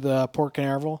resort to the Port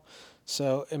Canaveral.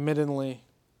 So, admittedly,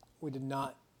 we did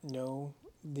not know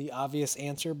the obvious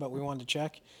answer, but we wanted to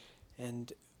check.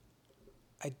 And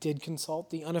I did consult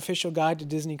the unofficial guide to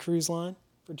Disney Cruise Line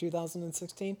for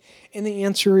 2016. And the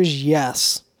answer is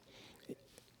yes.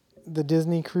 The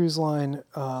Disney Cruise Line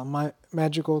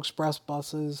Magical Express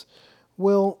buses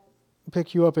will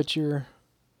pick you up at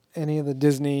any of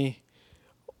the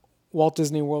Walt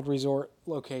Disney World Resort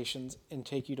locations and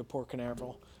take you to Port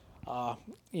Canaveral.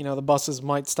 The buses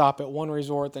might stop at one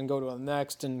resort, then go to the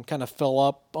next and kind of fill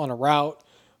up on a route.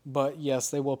 But yes,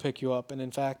 they will pick you up. And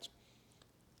in fact,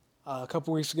 a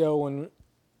couple weeks ago when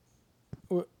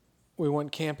we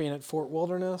went camping at Fort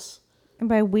Wilderness. And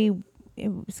by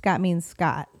Scott means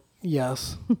Scott.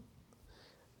 Yes.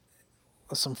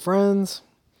 With some friends,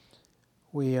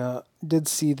 we did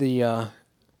see a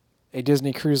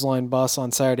Disney Cruise Line bus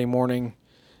on Saturday morning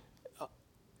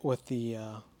with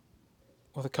a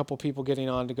couple people getting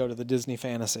on to go to the Disney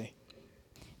Fantasy.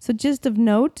 So just of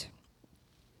note,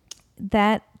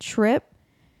 that trip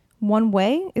one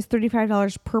way is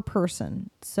 $35 per person.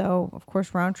 So of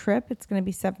course round trip it's going to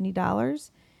be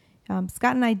 $70.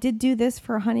 Scott and I did do this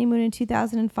for a honeymoon in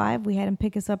 2005. We had him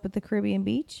pick us up at the Caribbean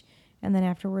beach and then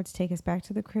afterwards take us back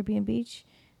to the Caribbean beach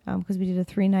because we did a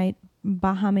 3-night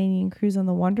Bahamian cruise on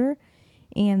the Wonder.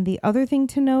 And the other thing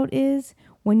to note is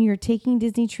when you're taking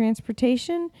Disney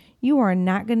transportation, you are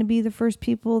not going to be the first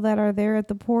people that are there at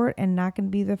the port and not going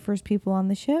to be the first people on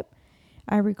the ship.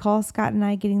 I recall Scott and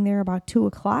I getting there about 2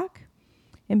 o'clock,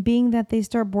 and being that they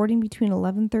start boarding between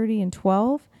 11:30 and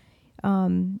 12,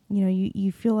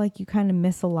 you feel like you kind of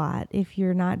miss a lot if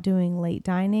you're not doing late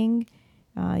dining.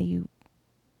 You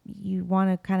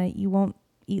want to you won't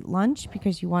eat lunch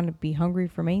because you want to be hungry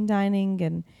for main dining,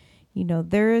 and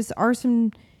are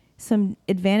some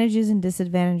advantages and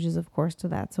disadvantages, of course, to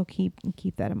that. So keep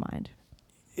that in mind.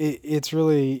 It's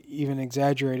really even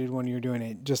exaggerated when you're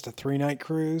doing just a 3-night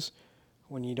cruise.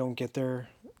 When you don't get there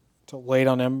till late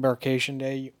on embarkation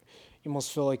day, you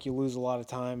almost feel like you lose a lot of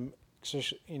time.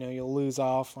 You'll lose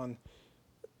off on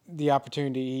the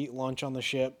opportunity to eat lunch on the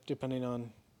ship, depending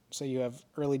on, say you have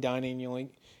early dining, you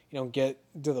don't get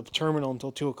to the terminal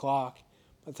until 2 o'clock.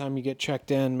 By the time you get checked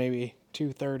in, maybe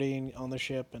 2:30 on the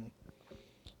ship, and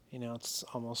it's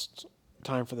almost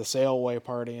time for the sail away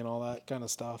party and all that kind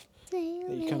of stuff.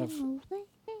 You kind of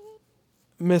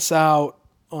miss out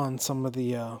on some of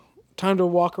the time to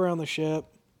walk around the ship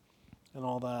and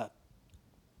all that.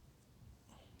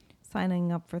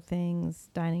 Signing up for things,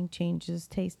 dining changes,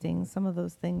 tasting, some of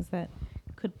those things that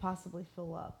could possibly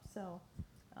fill up. So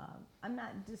I'm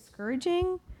not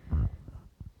discouraging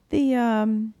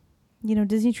the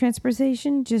Disney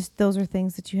transportation, just those are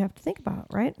things that you have to think about,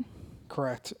 right?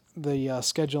 Correct. The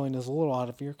scheduling is a little out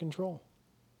of your control.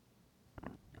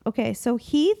 Okay, so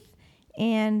Heath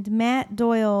and Matt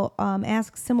Doyle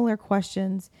ask similar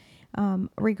questions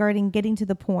regarding getting to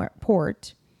the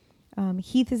port.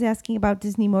 Heath is asking about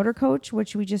Disney Motor Coach,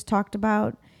 which we just talked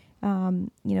about.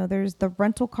 There's the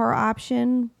rental car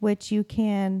option, which you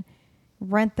can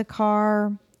rent the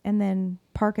car and then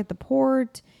park at the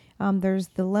port. There's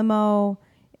the limo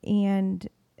and,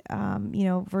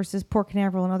 versus Port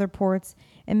Canaveral and other ports.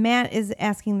 And Matt is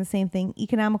asking the same thing,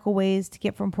 economical ways to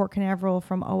get from Port Canaveral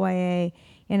from OIA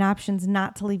and options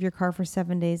not to leave your car for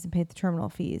 7 days and pay the terminal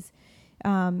fees.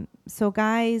 So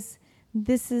guys,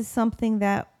 this is something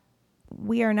that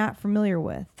we are not familiar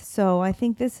with. So I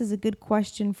think this is a good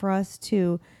question for us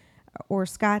or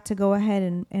Scott to go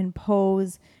ahead and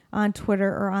pose on Twitter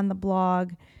or on the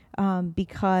blog,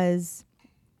 because,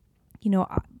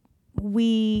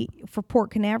 for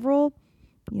Port Canaveral,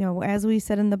 as we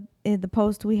said in the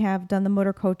post, we have done the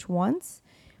motor coach once,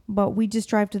 but we just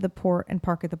drive to the port and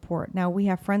park at the port. Now we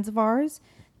have friends of ours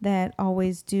that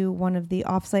always do one of the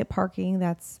offsite parking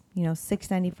that's,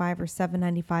 $6.95 or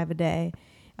 $7.95 a day,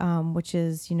 which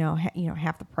is,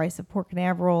 half the price of Port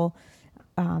Canaveral.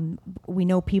 We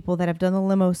know people that have done the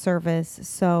limo service.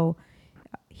 So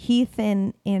Heath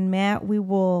and Matt, we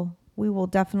will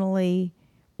definitely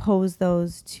pose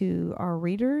those to our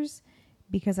readers,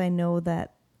 because I know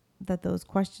that those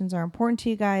questions are important to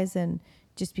you guys, and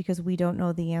just because we don't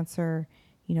know the answer,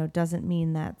 doesn't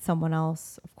mean that someone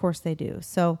else, of course they do.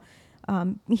 So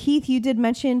Heath, you did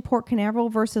mention Port Canaveral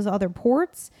versus other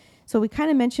ports. So we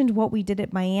kind of mentioned what we did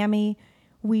at Miami.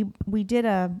 we did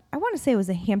I want to say it was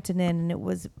a Hampton Inn, and it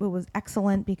was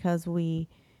excellent because we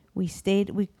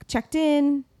checked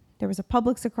in. There was a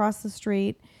Publix across the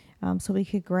street, so we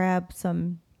could grab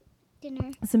some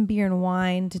beer and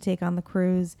wine to take on the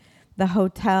cruise. The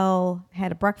hotel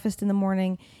had a breakfast in the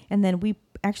morning, and then we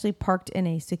actually parked in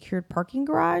a secured parking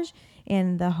garage.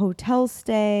 And the hotel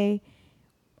stay,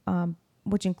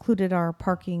 which included our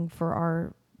parking for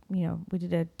our, we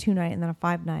did a 2-night and then a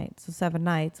 5-night, so 7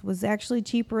 nights, was actually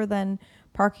cheaper than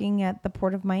parking at the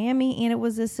Port of Miami, and it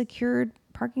was a secured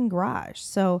parking garage.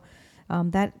 So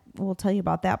that we'll tell you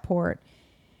about that port,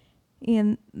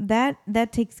 and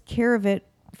that takes care of it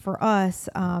for us.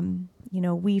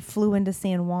 We flew into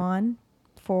San Juan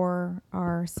for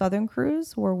our southern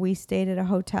cruise, where we stayed at a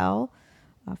hotel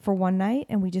for 1 night,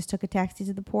 and we just took a taxi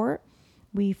to the port.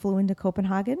 We flew into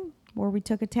Copenhagen, where we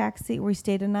took a taxi. We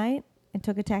stayed a night and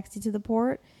took a taxi to the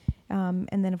port, and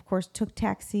then of course took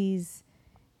taxis,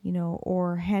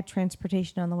 or had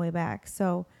transportation on the way back.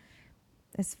 So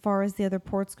as far as the other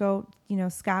ports go,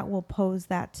 Scott will pose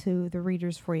that to the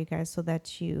readers for you guys so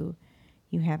that you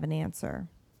have an answer.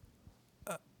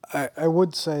 I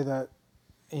would say that,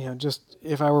 just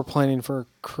if I were planning for a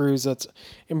cruise that's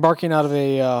embarking out of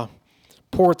a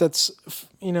port that's,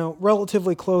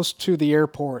 relatively close to the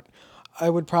airport, I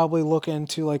would probably look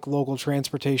into like local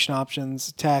transportation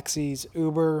options, taxis,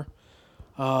 Uber,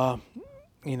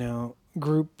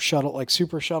 group shuttle, like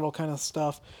super shuttle kind of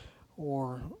stuff,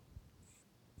 or,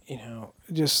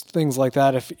 just things like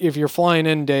that. If you're flying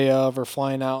in day of or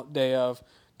flying out day of,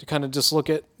 to kind of just look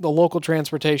at the local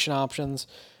transportation options.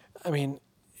 I mean,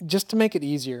 just to make it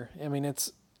easier. I mean,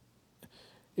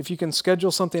 if you can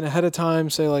schedule something ahead of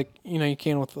time, say like, you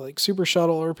can with like super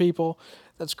shuttle or people,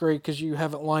 that's great because you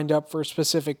have it lined up for a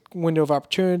specific window of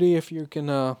opportunity. If you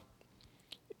can,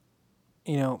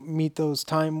 meet those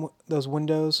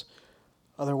windows.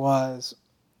 Otherwise,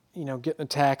 getting a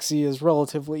taxi is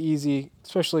relatively easy,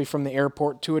 especially from the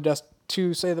airport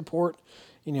to say the port.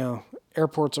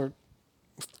 Airports are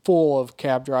full of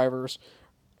cab drivers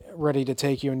ready to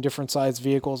take you in different sized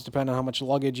vehicles depending on how much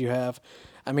luggage you have.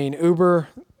 I mean, Uber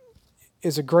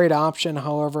is a great option.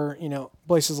 However,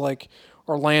 places like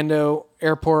Orlando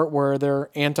Airport where they're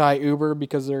anti-Uber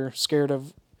because they're scared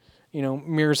of,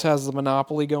 Mears has the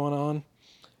monopoly going on.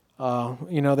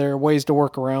 There are ways to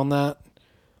work around that,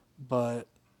 but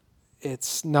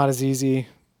it's not as easy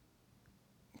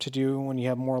to do when you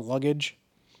have more luggage.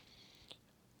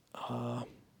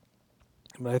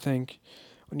 But I think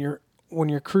when you're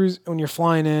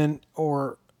flying in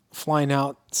or flying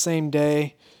out same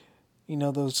day,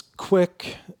 those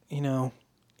quick,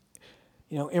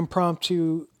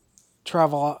 impromptu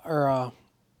travel or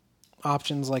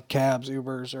options like cabs,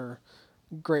 Ubers are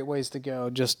great ways to go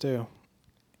just to,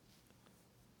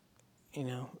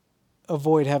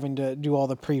 avoid having to do all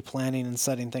the pre-planning and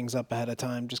setting things up ahead of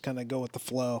time. Just kind of go with the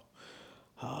flow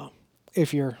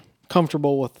if you're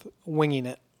comfortable with winging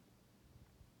it.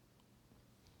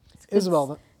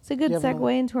 Isabel. It's a good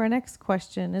segue into our next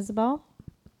question. Isabel?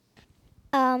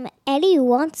 Eddie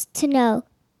wants to know,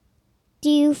 do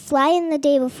you fly in the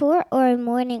day before or a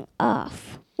morning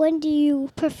off? When do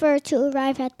you prefer to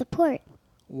arrive at the port?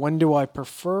 When do I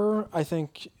prefer? I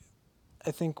think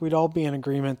we'd all be in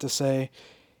agreement to say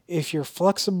if you're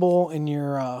flexible in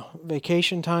your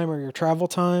vacation time or your travel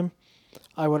time,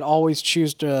 I would always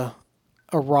choose to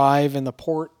arrive in the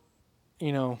port,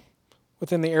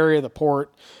 within the area of the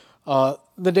port,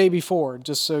 the day before,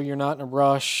 just so you're not in a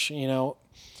rush.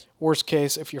 Worst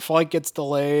case, if your flight gets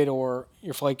delayed or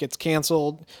your flight gets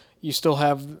canceled, you still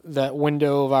have that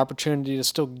window of opportunity to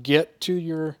still get to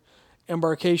your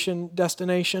embarkation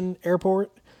destination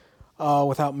airport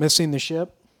without missing the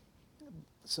ship.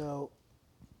 So,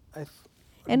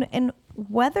 and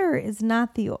weather is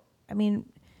not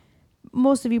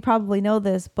most of you probably know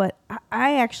this, but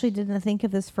I actually didn't think of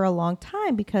this for a long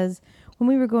time because when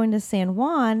we were going to San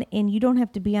Juan and you don't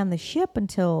have to be on the ship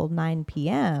until 9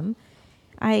 p.m.,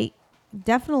 I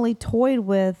definitely toyed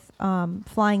with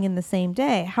flying in the same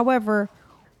day. However,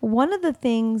 one of the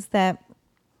things that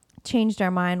changed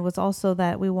our mind was also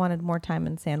that we wanted more time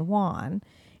in San Juan.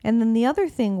 And then the other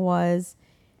thing was,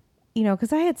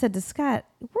 because I had said to Scott,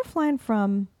 we're flying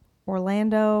from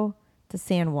Orlando to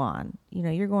San Juan.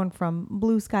 You're going from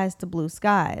blue skies to blue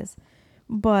skies.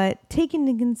 But take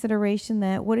into consideration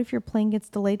that what if your plane gets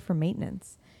delayed for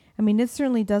maintenance? I mean, it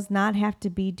certainly does not have to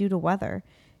be due to weather.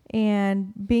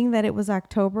 And being that it was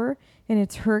October and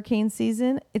it's hurricane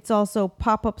season, it's also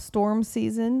pop-up storm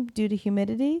season due to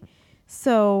humidity.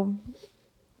 So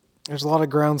there's a lot of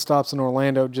ground stops in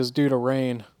Orlando just due to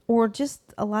rain. Or just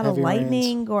a lot Heavy of rains.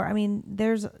 lightning, or I mean,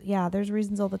 there's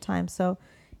reasons all the time. So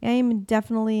I am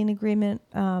definitely in agreement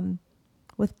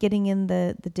with getting in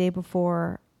the day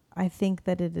before. I think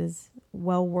that it is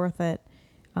well worth it.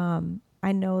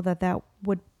 I know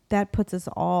that puts us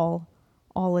all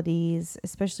at ease,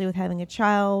 especially with having a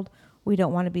child. We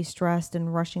don't want to be stressed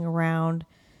and rushing around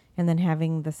and then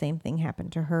having the same thing happen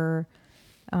to her.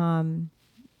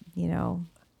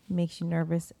 Makes you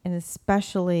nervous, and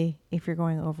especially if you're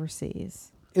going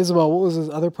overseas. Isabel, what was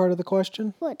the other part of the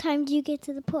question? What time do you get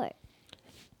to the port?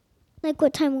 Like,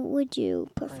 what time would you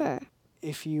prefer?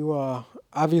 If you,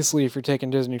 obviously, if you're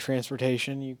taking Disney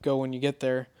transportation, you go when you get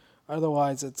there.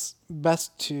 Otherwise, it's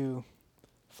best to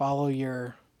follow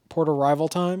your port arrival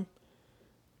time.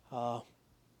 Your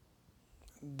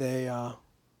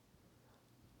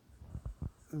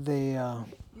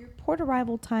port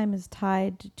arrival time is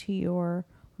tied to your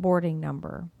boarding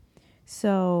number.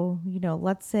 So,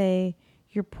 let's say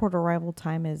your port arrival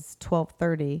time is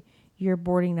 12:30. Your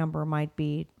boarding number might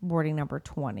be boarding number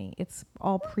 20. It's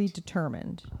all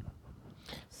predetermined.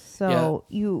 So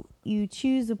you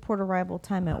choose a port arrival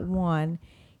time at 1.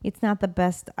 It's not the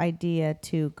best idea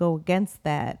to go against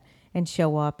that and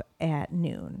show up at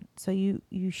noon. So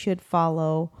you should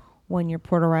follow when your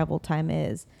port arrival time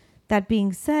is. That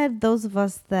being said, those of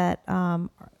us that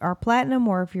are platinum,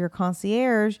 or if you're a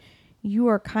concierge, you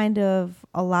are kind of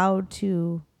allowed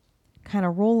to kind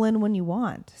of roll in when you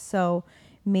want. So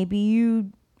maybe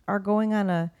you are going on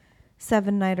a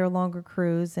 7-night or longer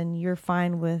cruise and you're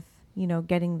fine with,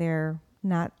 getting there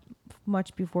not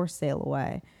much before sail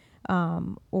away.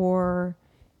 Or,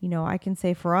 I can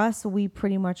say for us, we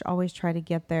pretty much always try to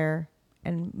get there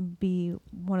and be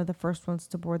one of the first ones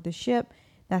to board the ship.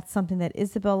 That's something that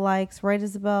Isabel likes, right,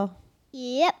 Isabel?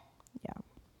 Yep.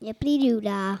 Yeah.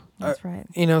 Yippity-doo-dah. That's right.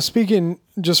 Speaking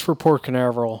just for Port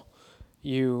Canaveral,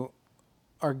 you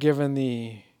are given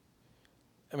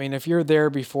if you're there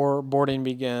before boarding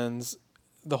begins,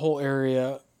 the whole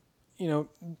area,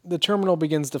 the terminal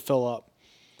begins to fill up.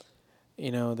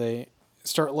 They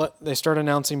start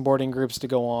announcing boarding groups to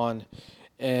go on,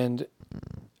 and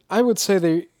I would say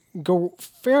they go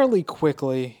fairly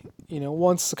quickly.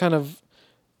 Once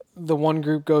the one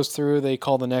group goes through, they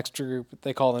call the next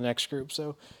group.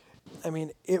 So,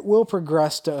 it will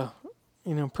progress to,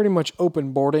 pretty much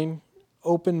open boarding,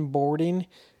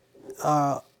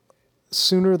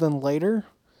 sooner than later.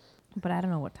 But I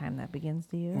don't know what time that begins,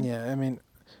 do you? Yeah,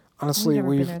 honestly, We've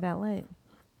never been there that late.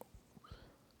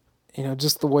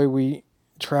 Just the way we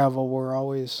travel, we're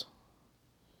always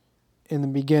in the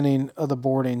beginning of the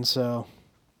boarding, so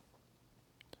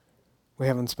we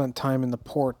haven't spent time in the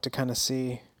port to kind of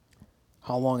see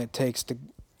how long it takes to,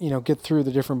 get through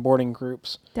the different boarding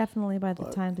groups. Definitely by the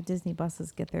time the Disney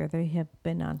buses get there, they have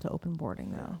been on to open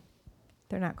boarding, though.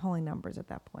 They're not calling numbers at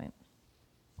that point.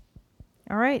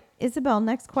 All right, Isabel,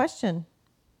 next question.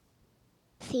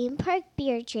 Theme park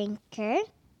beer drinker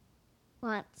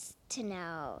wants to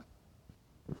know.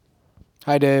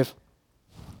 Hi, Dave.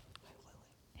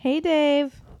 Hey,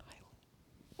 Dave.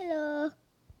 Hello.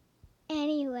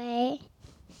 Anyway,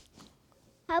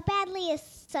 how badly is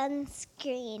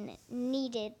sunscreen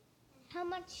needed? How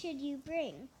much should you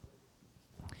bring?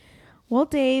 Well,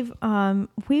 Dave,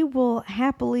 we will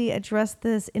happily address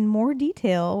this in more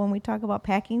detail when we talk about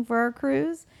packing for our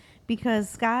cruise, because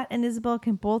Scott and Isabel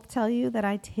can both tell you that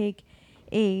I take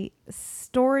a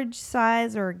storage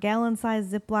size or a gallon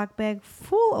size Ziploc bag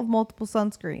full of multiple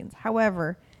sunscreens.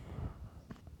 However,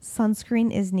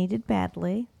 sunscreen is needed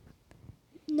badly.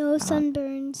 No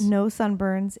sunburns. No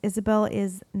sunburns. Isabel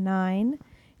is 9,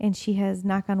 and she has,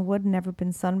 knock on wood, never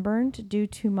been sunburned due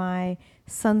to my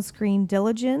sunscreen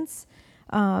diligence.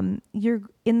 You're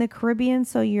in the Caribbean,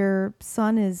 so your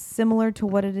sun is similar to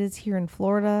what it is here in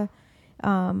Florida.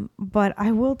 But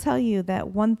I will tell you that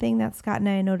one thing that Scott and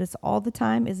I notice all the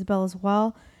time, Isabel as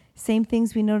well, same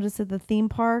things we notice at the theme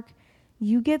park.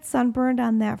 You get sunburned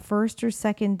on that first or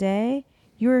second day,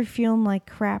 you're feeling like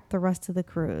crap the rest of the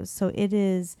cruise. So it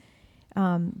is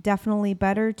definitely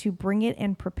better to bring it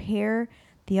and prepare.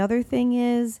 The other thing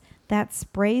is that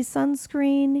spray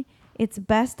sunscreen, it's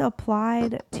best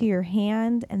applied to your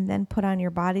hand and then put on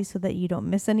your body so that you don't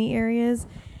miss any areas.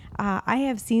 I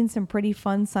have seen some pretty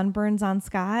fun sunburns on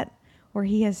Scott where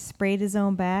he has sprayed his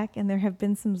own back, and there have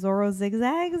been some Zorro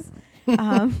zigzags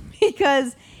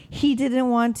because he didn't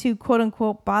want to, quote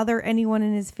unquote, bother anyone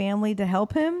in his family to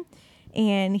help him.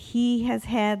 And he has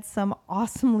had some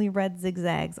awesomely red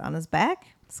zigzags on his back.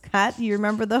 Scott, do you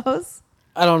remember those?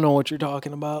 I don't know what you're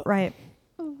talking about. Right.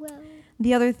 Oh, well.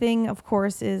 The other thing, of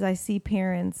course, is I see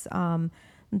parents,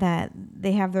 that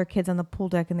they have their kids on the pool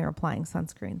deck and they're applying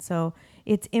sunscreen. So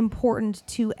it's important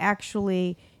to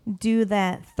actually do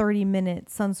that 30-minute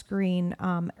sunscreen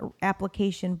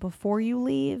application before you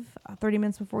leave, 30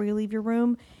 minutes before you leave your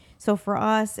room. So for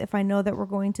us, if I know that we're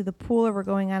going to the pool or we're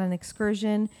going on an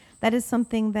excursion, that is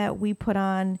something that we put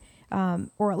on,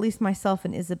 or at least myself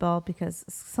and Isabel, because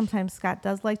sometimes Scott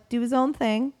does like to do his own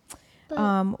thing.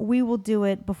 We will do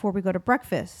it before we go to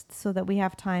breakfast so that we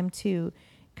have time to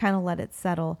kind of let it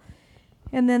settle.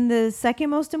 And then the second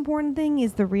most important thing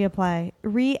is the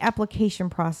reapplication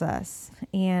process.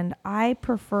 And I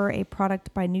prefer a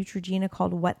product by Neutrogena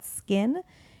called Wet Skin.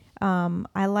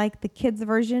 I like the kids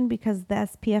version because the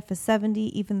SPF is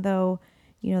 70, even though,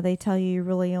 they tell you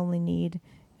really only need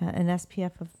an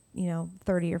SPF of,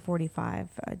 30 or 45.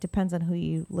 It depends on who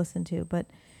you listen to. But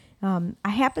I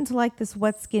happen to like this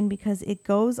Wet Skin because it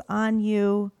goes on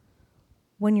you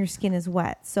when your skin is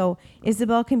wet. So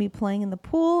Isabel can be playing in the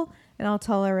pool and I'll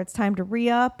tell her it's time to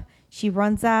re-up. She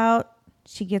runs out,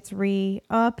 she gets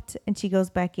re-upped, and she goes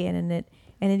back in, and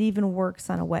it even works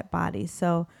on a wet body.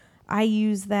 So I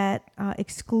use that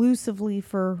exclusively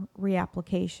for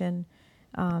reapplication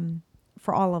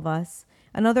for all of us.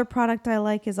 Another product I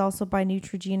like is also by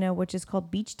Neutrogena, which is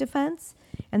called Beach Defense.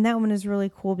 And that one is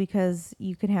really cool because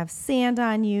you can have sand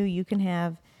on you,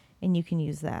 and you can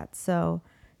use that. So,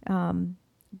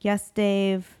 yes,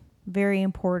 Dave, very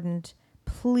important.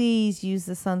 Please use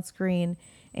the sunscreen,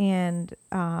 and,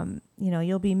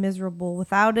 you'll be miserable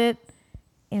without it.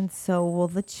 And so will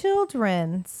the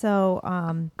children. So,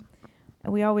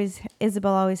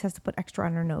 Isabel always has to put extra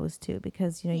on her nose too,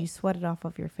 because, you sweat it off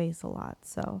of your face a lot.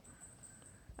 So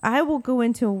I will go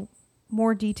into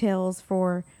more details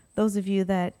for those of you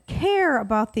that care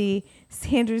about the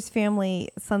Sanders Family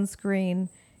sunscreen.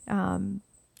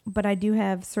 But I do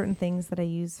have certain things that I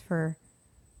use for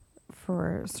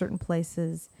certain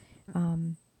places.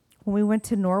 When we went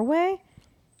to Norway,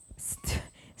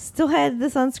 still had the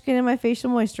sunscreen in my facial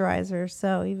moisturizer.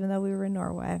 So even though we were in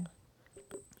Norway,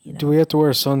 Do we have to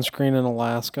wear sunscreen in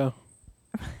Alaska?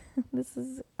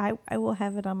 I will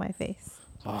have it on my face.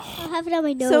 I'll have it on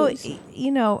my nose.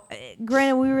 So,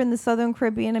 granted, we were in the Southern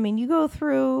Caribbean. I mean, you go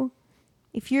through,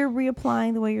 if you're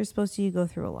reapplying the way you're supposed to, you go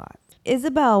through a lot.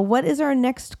 Isabel, what is our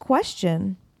next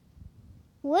question?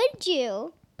 Would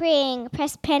you bring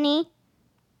press penny?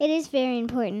 It is very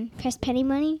important. Press penny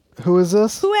money. Who is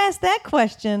this? Who asked that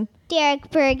question? Derek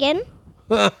Bergen.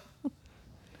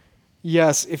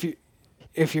 Yes,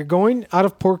 if you're going out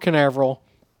of Port Canaveral,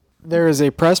 there is a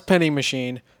press penny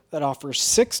machine that offers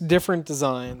 6 different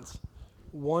designs.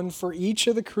 One for each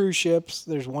of the cruise ships.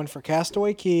 There's one for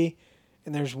Castaway Cay,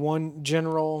 and there's one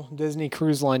general Disney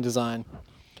Cruise Line design.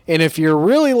 And if you're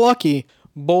really lucky,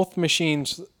 both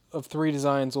machines of 3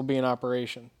 designs will be in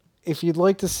operation. If you'd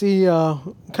like to see kind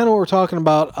of what we're talking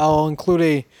about, I'll include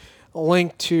a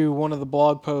link to one of the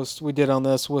blog posts we did on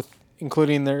this,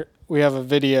 we have a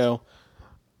video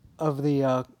of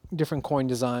the different coin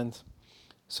designs.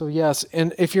 So yes,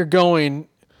 and if you're going,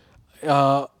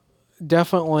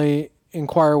 definitely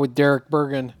inquire with Derek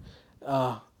Bergen,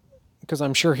 because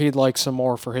I'm sure he'd like some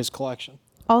more for his collection.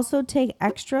 Also take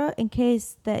extra in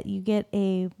case that you get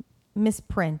a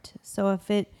misprint. So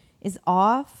if it is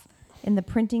off and the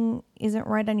printing isn't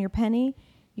right on your penny,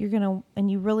 and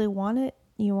you really want it,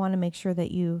 you want to make sure that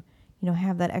you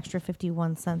have that extra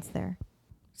 51 cents there.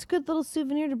 It's a good little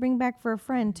souvenir to bring back for a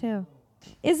friend too.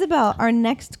 Isabel, our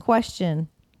next question.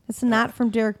 It's not from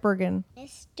Derek Bergen.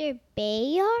 Mr.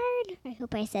 Bayard, I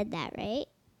hope I said that right,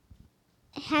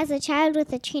 has a child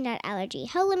with a tree nut allergy.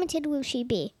 How limited will she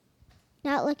be?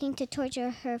 Not looking to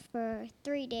torture her for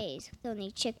 3 days with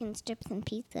only chicken strips and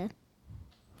pizza.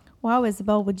 Wow,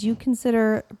 Isabel, would you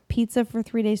consider pizza for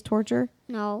 3 days torture?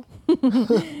 No.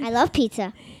 I love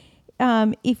pizza.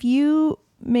 If you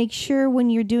make sure when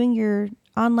you're doing your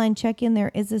online check-in,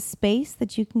 there is a space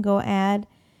that you can go add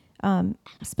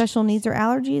special needs or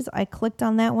allergies. I clicked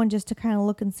on that one just to kind of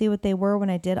look and see what they were when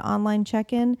I did online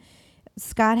check-in.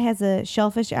 Scott has a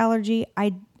shellfish allergy.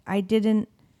 I didn't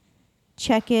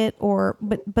check it,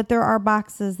 but there are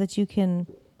boxes that you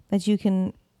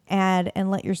can add and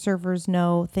let your servers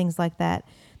know, things like that.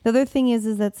 The other thing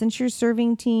is that since your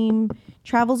serving team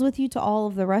travels with you to all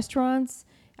of the restaurants,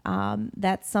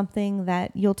 that's something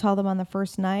that you'll tell them on the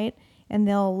first night, and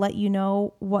they'll let you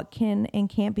know what can and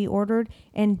can't be ordered.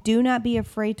 And do not be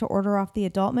afraid to order off the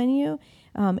adult menu.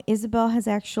 Isabel has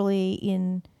actually,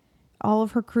 in all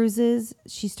of her cruises,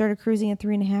 she started cruising at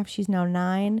 3.5. She's now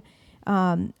 9.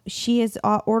 She has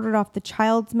ordered off the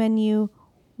child's menu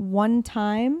one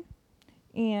time,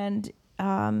 and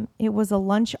it was a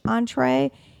lunch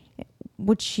entree.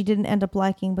 which she didn't end up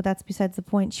liking, but that's besides the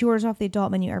point. She orders off the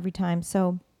adult menu every time.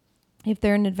 So if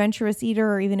they're an adventurous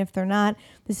eater, or even if they're not,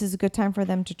 this is a good time for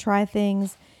them to try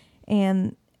things.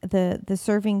 And the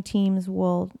serving teams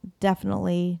will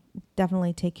definitely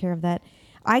take care of that.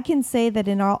 I can say that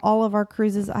in all of our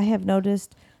cruises, I have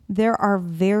noticed there are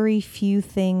very few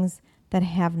things that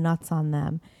have nuts on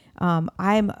them.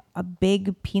 I'm a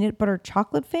big peanut butter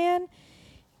chocolate fan.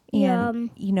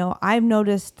 And, I've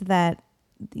noticed that,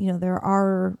 there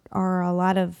are a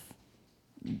lot of,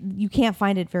 you can't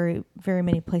find it very, very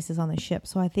many places on the ship.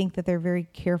 So I think that they're very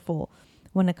careful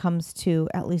when it comes to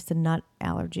at least a nut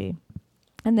allergy.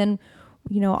 And then,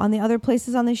 on the other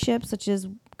places on the ship, such as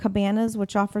Cabanas,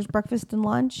 which offers breakfast and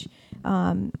lunch,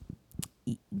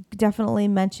 definitely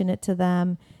mention it to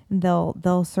them. And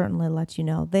they'll certainly let you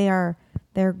know. They're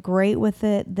great with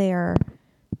it. They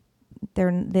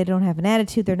don't have an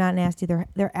attitude. They're not nasty.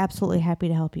 They're absolutely happy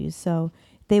to help you. So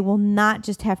they will not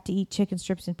just have to eat chicken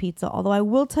strips and pizza. Although I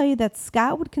will tell you that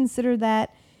Scott would consider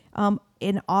that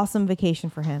an awesome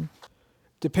vacation for him.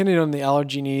 Depending on the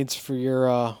allergy needs for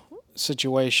your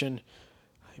situation,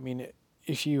 I mean,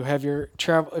 if you have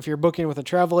if you're booking with a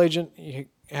travel agent, you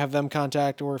have them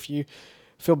contact, or if you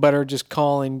feel better just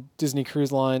calling Disney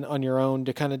Cruise Line on your own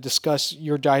to kind of discuss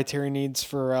your dietary needs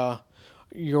for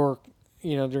your,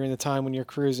 during the time when you're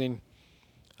cruising,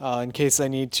 in case they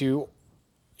need to,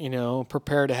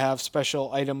 prepare to have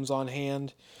special items on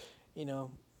hand,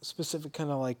 specific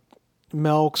kind of like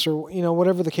milks or,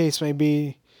 whatever the case may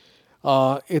be.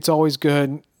 It's always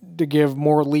good to give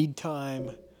more lead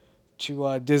time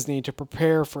to Disney to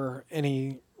prepare for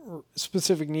any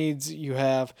specific needs you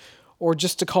have, or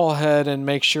just to call ahead and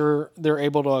make sure they're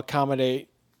able to accommodate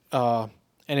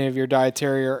any of your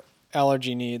dietary or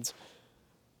allergy needs.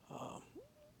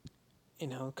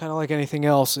 Kind of like anything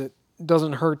else, it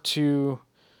doesn't hurt to,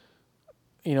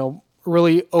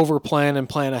 really overplan and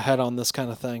plan ahead on this kind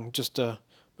of thing, just to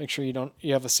make sure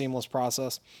you have a seamless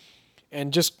process.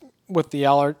 And just with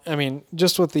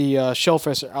the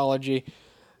shellfish allergy,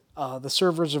 the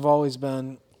servers have always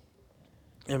been,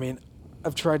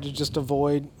 I've tried to just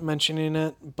avoid mentioning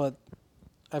it, but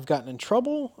I've gotten in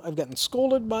trouble. I've gotten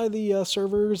scolded by the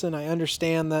servers, and I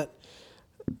understand that,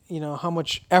 how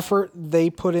much effort they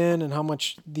put in and how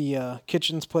much the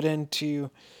kitchens put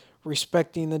into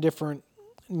respecting the different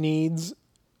needs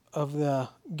of the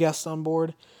guests on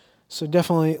board. So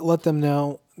definitely let them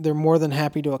know they're more than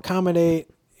happy to accommodate,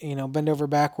 bend over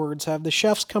backwards, have the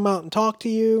chefs come out and talk to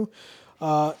you,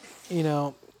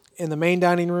 in the main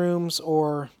dining rooms,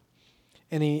 or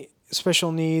any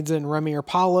special needs in Remy or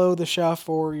Paulo, the chef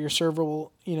or your server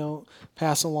will,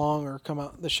 pass along or come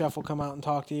out. The chef will come out and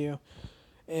talk to you.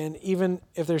 And even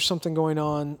if there's something going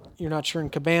on, you're not sure in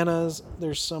Cabanas,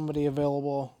 there's somebody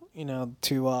available,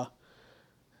 to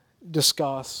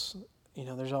discuss.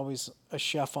 There's always a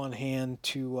chef on hand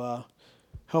to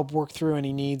help work through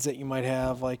any needs that you might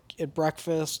have, like at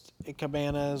breakfast, at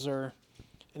Cabanas, or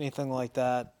anything like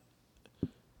that,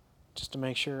 just to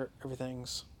make sure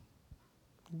everything's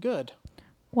good.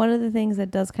 One of the things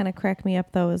that does kind of crack me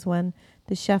up, though, is when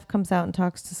the chef comes out and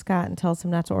talks to Scott and tells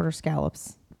him not to order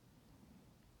scallops.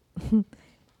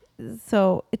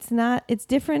 So it's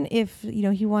different if,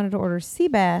 he wanted to order sea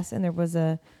bass and there was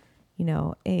a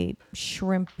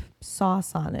shrimp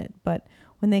sauce on it. But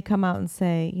when they come out and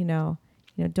say,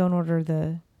 don't order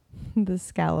the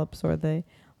scallops or the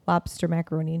lobster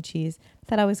macaroni and cheese,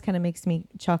 that always kind of makes me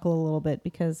chuckle a little bit,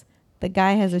 because the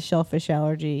guy has a shellfish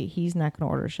allergy. He's not going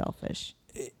to order shellfish.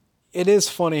 It is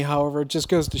funny, however, it just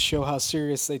goes to show how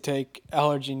serious they take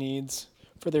allergy needs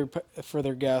for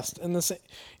their guests. And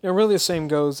really the same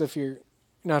goes if you're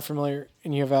not familiar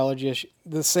and you have allergy issues.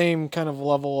 The same kind of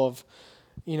level of,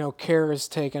 care is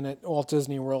taken at Walt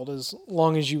Disney World. As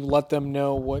long as you let them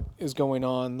know what is going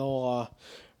on, they'll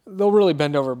really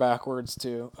bend over backwards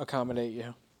to accommodate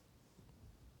you.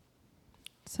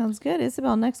 Sounds good.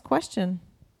 Isabel, next question.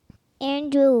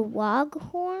 Andrew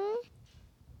Waghorn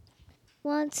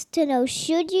wants to know,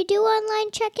 should you do online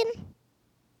check-in?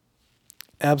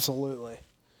 Absolutely.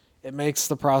 It makes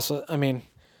the process, I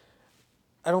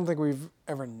don't think we've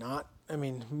ever not,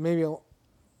 maybe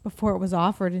before it was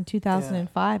offered in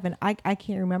 2005. Yeah. And I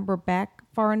can't remember back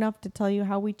far enough to tell you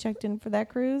how we checked in for that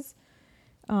cruise.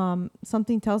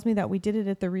 Something tells me that we did it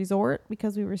at the resort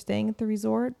because we were staying at the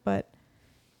resort, but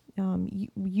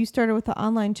you started with the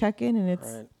online check-in, and it's...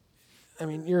 Right.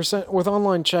 With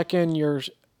online check-in, you're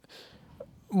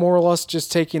more or less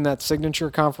just taking that signature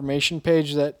confirmation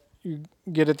page that you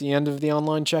get at the end of the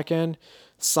online check-in,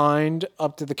 signed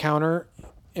up to the counter,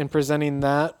 and presenting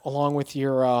that along with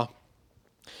your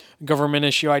government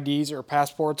issue IDs or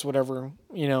passports, whatever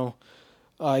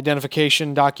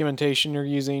identification documentation you're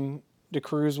using to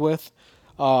cruise with.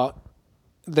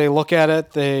 They look at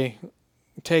it, they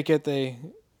take it, they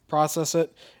process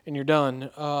it, and you're done.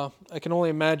 I can only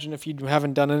imagine if you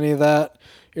haven't done any of that,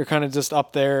 you're kind of just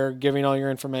up there giving all your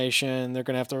information. They're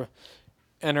going to have to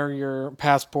enter your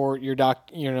passport, your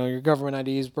your government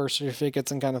IDs, birth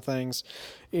certificates, and kind of things.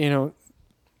 If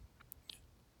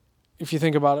you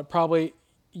think about it, probably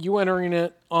you entering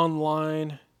it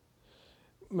online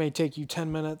may take you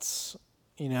 10 minutes.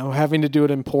 Having to do it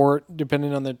in port,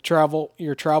 depending on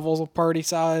your travel party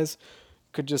size,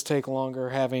 could just take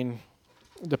longer. Having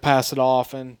to pass it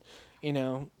off and,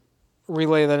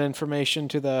 relay that information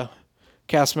to the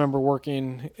cast member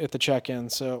working at the check-in.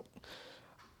 So,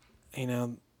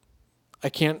 I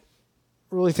can't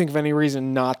really think of any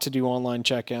reason not to do online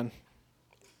check-in,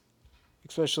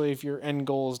 especially if your end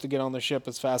goal is to get on the ship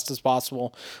as fast as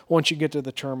possible once you get to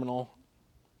the terminal.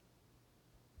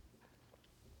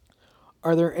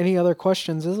 Are there any other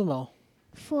questions, Isabel?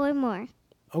 4 more.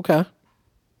 Okay.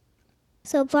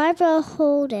 So Barbara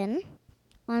Holden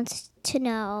wants to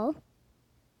know,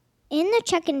 in the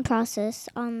check-in process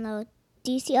on the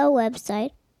DCO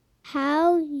website,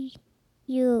 how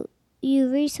you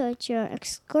research your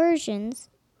excursions.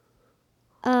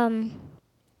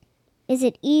 Is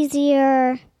it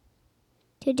easier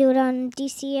to do it on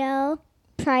DCL,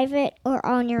 private, or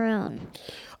on your own?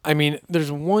 I mean,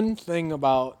 there's one thing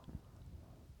about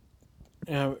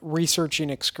researching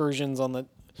excursions on the,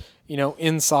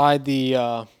 inside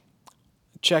the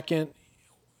check-in,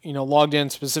 logged in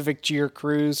specific to your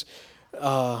cruise,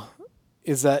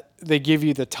 is that they give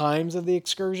you the times of the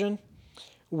excursion,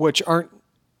 which aren't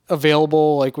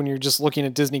available like when you're just looking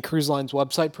at Disney Cruise Line's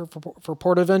website for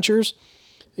Port Adventures.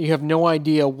 You have no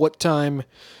idea what time.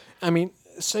 I mean,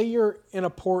 say you're in a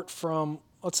port from,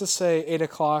 let's just say 8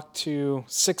 o'clock to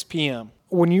 6 p.m.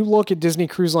 When you look at Disney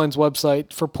Cruise Line's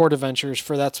website for Port Adventures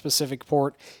for that specific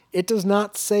port, it does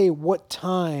not say what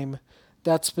time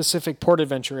that specific port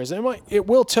adventure is. It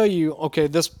will tell you, okay,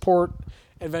 this port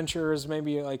adventure is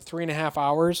maybe like 3.5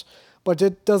 hours, but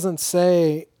it doesn't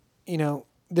say,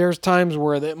 there's times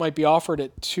where it might be offered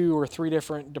at 2 or 3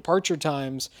 different departure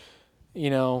times.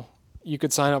 You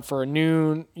could sign up for a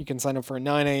noon, you can sign up for a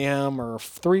 9 a.m. or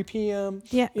 3 p.m.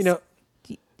 Yeah.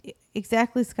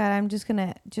 Exactly, Scott. I'm just going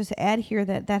to add here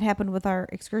that happened with our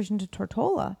excursion to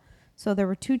Tortola. So there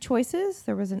were 2 choices.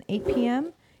 There was an 8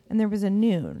 p.m. and there was a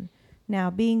noon. Now,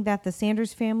 being that the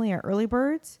Sanders family are early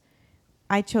birds,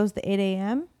 I chose the 8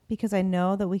 a.m. because I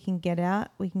know that we can get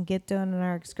done on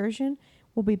our excursion.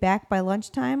 We'll be back by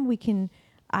lunchtime.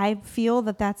 I feel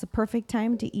that that's a perfect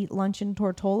time to eat lunch in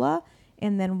Tortola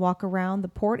and then walk around the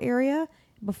port area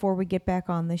before we get back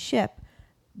on the ship.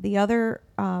 The other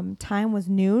time was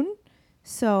noon.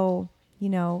 So,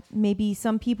 maybe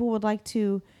some people would like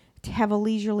to have a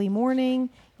leisurely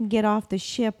morning, get off the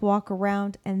ship, walk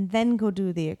around, and then go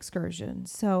do the excursion.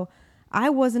 So I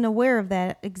wasn't aware of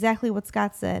that, exactly what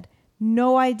Scott said.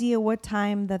 No idea what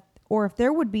time or if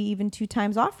there would be even 2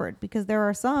 times offered, because there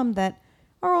are some that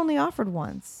are only offered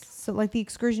once. So like the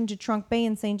excursion to Trunk Bay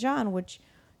in St. John, which,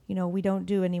 we don't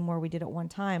do anymore. We did it one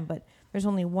time, but there's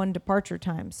only 1 departure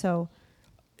time. So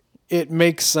it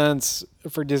makes sense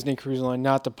for Disney Cruise Line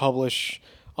not to publish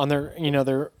on their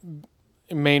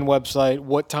main website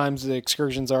what times the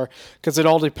excursions are, because it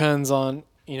all depends on,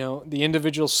 the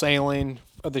individual sailing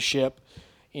of the ship.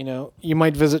 You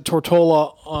might visit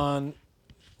Tortola on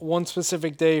one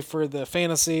specific day for the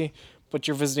Fantasy, but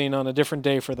you're visiting on a different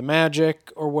day for the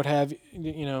Magic or what have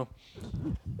you,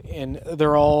 and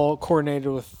they're all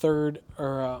coordinated with third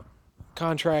or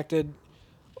contracted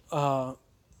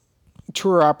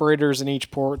tour operators in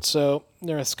each port, so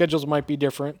their schedules might be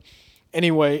different.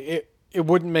 Anyway, it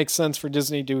wouldn't make sense for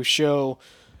Disney to show,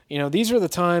 these are the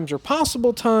times or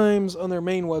possible times on their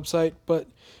main website, but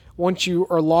once you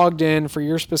are logged in for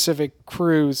your specific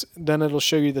cruise, then it'll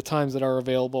show you the times that are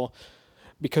available,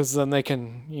 because then they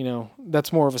can,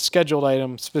 that's more of a scheduled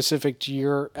item specific to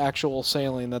your actual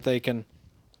sailing that they can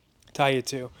tie you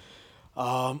to.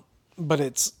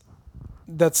 But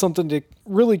that's something to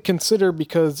really consider,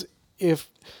 because if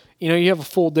you have a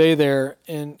full day there,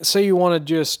 and say you want to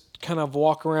just kind of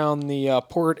walk around the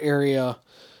port area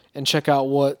and check out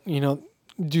what,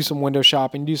 do some window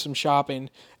shopping, do some shopping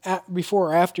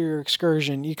before or after your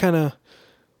excursion, you kind of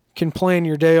can plan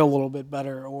your day a little bit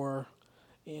better. Or,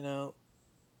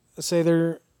 say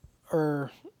there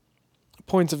are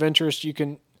points of interest you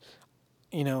can,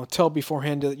 tell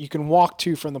beforehand that you can walk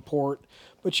to from the port,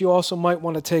 but you also might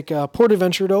want to take a port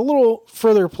adventure to a little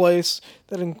further place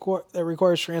that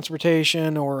requires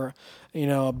transportation or,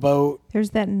 a boat.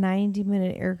 There's that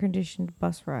 90-minute air-conditioned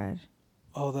bus ride.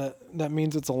 Oh, that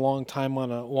means it's a long time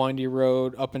on a windy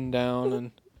road up and down,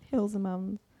 and Hills and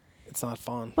mountains. it's not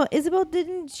fun. Well, Isabel,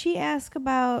 didn't she ask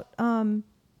about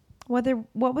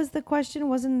what was the question?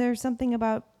 Wasn't there something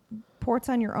about ports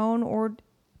on your own, or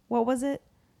what was it?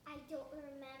 I don't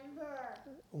remember.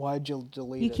 Why'd you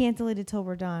delete You it? can't delete it till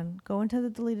we're done. Go into the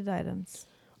deleted items.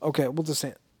 Okay, we'll just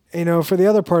say, for the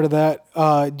other part of that,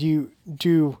 do you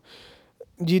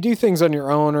do things on your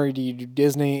own, or do you do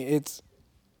Disney? It's.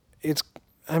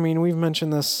 I mean, we've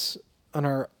mentioned this on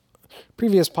our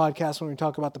previous podcast when we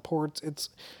talk about the ports. It's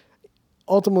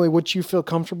ultimately what you feel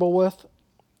comfortable with.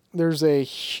 There's a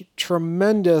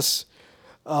tremendous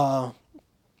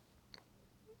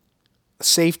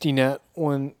safety net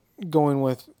when going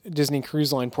with Disney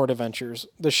Cruise Line Port Adventures.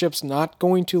 The ship's not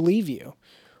going to leave you,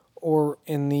 or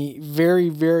in the very,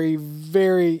 very,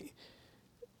 very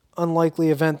unlikely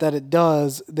event that it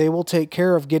does, they will take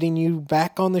care of getting you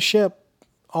back on the ship,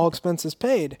 all expenses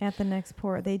paid. At the next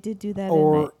port, they did do that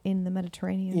Or, in the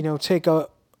Mediterranean.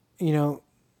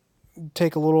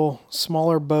 Take a little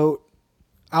smaller boat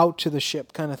out to the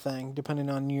ship kind of thing, depending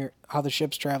on how the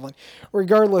ship's traveling.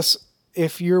 Regardless,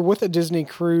 if you're with a Disney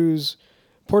cruise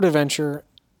port adventure,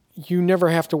 you never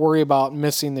have to worry about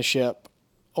missing the ship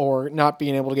or not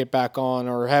being able to get back on,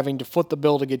 or having to foot the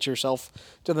bill to get yourself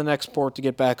to the next port to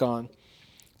get back on.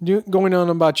 Going on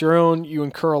about your own, you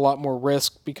incur a lot more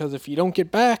risk, because if you don't get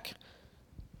back,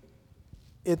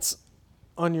 it's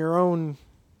on your own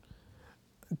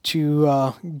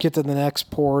to get to the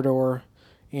next port, or,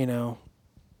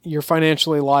 you're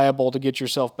financially liable to get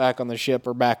yourself back on the ship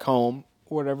or back home,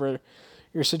 whatever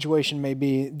your situation may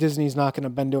be. Disney's not going to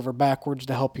bend over backwards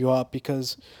to help you up,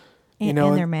 because, and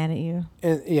they're mad at you.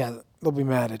 And, yeah, they'll be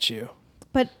mad at you.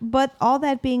 But all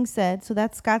that being said, so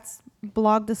that's Scott's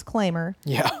blog disclaimer.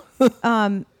 Yeah.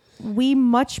 We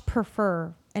much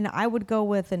prefer, and I would go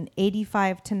with an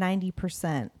 85 to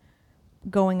 90%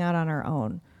 going out on our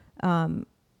own.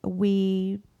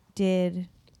 We did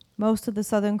most of the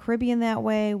Southern Caribbean that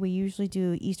way. We usually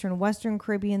do Eastern Western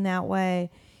Caribbean that way.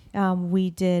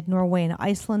 We did Norway and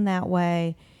Iceland that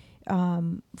way.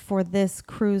 For this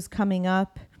cruise coming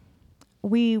up,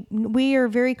 we are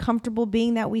very comfortable,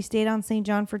 being that we stayed on St.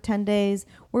 John for 10 days.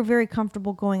 We're very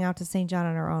comfortable going out to St. John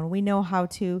on our own. We know how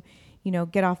to,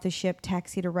 get off the ship,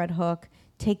 taxi to Red Hook,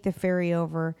 take the ferry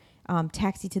over,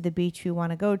 taxi to the beach we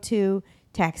want to go to,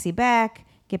 taxi back,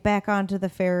 get back onto the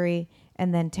ferry,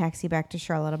 and then taxi back to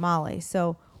Charlotte Amalie.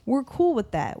 So we're cool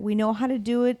with that. We know how to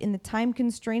do it in the time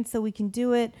constraints that we can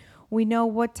do it. We know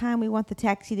what time we want the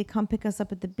taxi to come pick us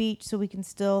up at the beach, so we can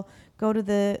still go to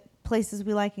the places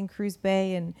we like in Cruise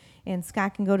Bay, and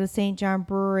Scott can go to St. John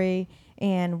Brewery,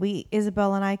 and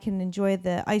Isabel and I can enjoy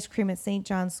the ice cream at St.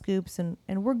 John Scoops, and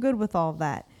we're good with all of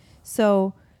that.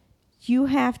 So you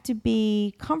have to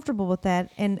be comfortable with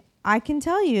that. And I can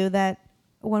tell you that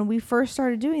when we first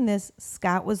started doing this,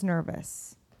 Scott was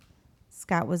nervous.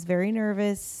 Scott was very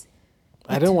nervous.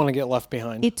 I didn't want to get left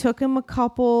behind. It took him a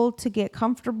couple to get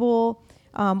comfortable.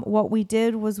 What we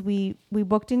did was we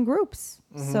booked in groups.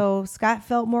 Mm-hmm. So Scott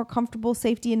felt more comfortable,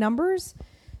 safety in numbers.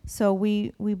 So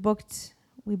we booked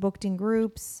in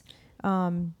groups.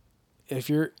 If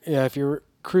you're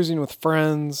cruising with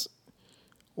friends,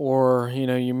 or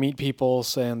you meet people,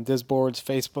 say on Disboards,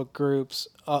 Facebook groups,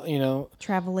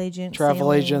 travel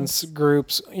agents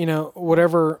groups,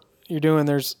 whatever you're doing,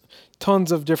 there's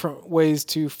tons of different ways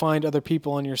to find other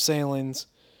people on your sailings.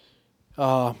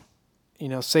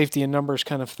 Safety in numbers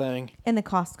kind of thing. And the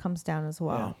cost comes down as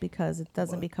well, because it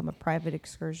doesn't become a private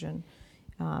excursion.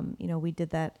 We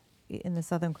did that in the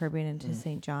Southern Caribbean into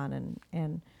St. John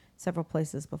and several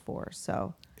places before.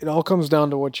 So it all comes down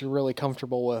to what you're really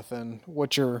comfortable with and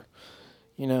what you're,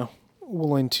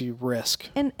 willing to risk.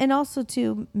 And also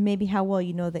to maybe how well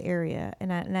you know the area.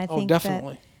 And I think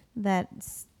definitely.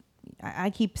 that's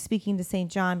I keep speaking to St.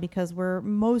 John because we're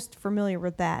most familiar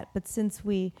with that. But since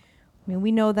we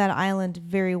know that island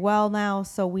very well now,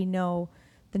 so we know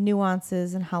the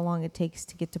nuances and how long it takes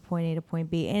to get to point A to point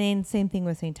B. And same thing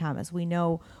with St. Thomas. We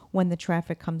know when the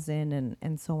traffic comes in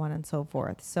and so on and so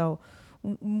forth. So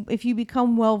if you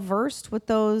become well-versed with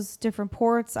those different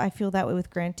ports, I feel that way with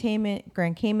Grand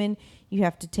Cayman. You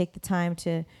have to take the time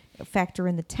to factor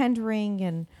in the tendering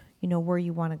and, where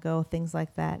you want to go, things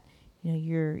like that.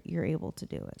 You're able to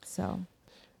do it. So,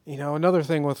 another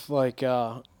thing with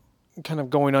kind of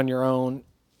going on your own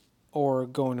or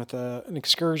going with an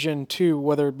excursion too,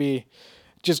 whether it be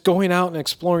just going out and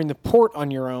exploring the port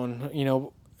on your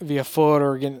own, via foot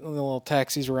or getting little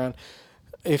taxis around.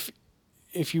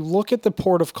 If you look at the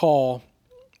port of call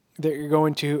that you're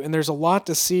going to, and there's a lot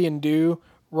to see and do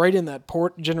right in that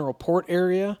general port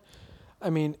area, I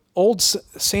mean,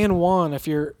 San Juan, if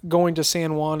you're going to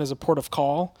San Juan as a port of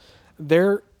call,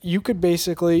 there you could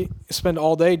basically spend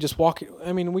all day just walking.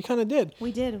 I mean, we kind of did.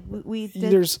 We did. We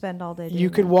did spend all day doing You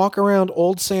could that. walk around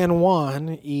Old San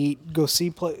Juan, eat, go see,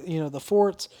 the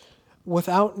forts,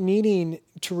 without needing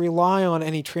to rely on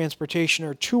any transportation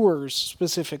or tours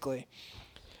specifically.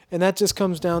 And that just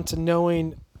comes down to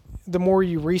knowing, the more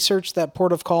you research that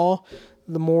port of call,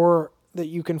 the more that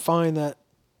you can find that,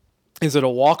 is it a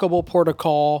walkable port of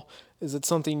call? Is it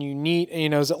something you need?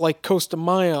 Is it like Costa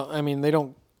Maya? I mean,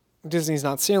 Disney's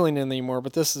not sailing in anymore,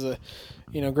 but this is a,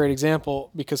 great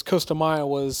example, because Costa Maya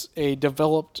was a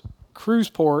developed cruise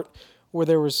port where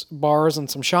there was bars and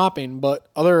some shopping. But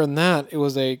other than that, it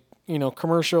was a,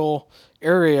 commercial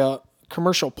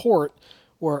port,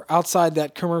 where outside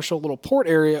that commercial little port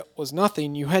area was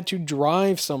nothing. You had to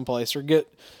drive someplace or get,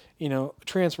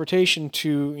 transportation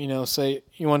to, say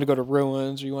you want to go to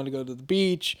ruins or you want to go to the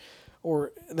beach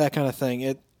or that kind of thing.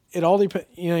 It all depends.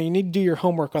 You need to do your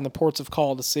homework on the ports of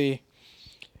call to see,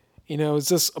 is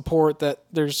this a port that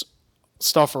there's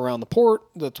stuff around the port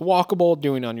that's walkable,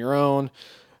 doing on your own,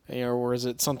 or is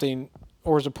it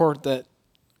a port that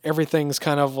everything's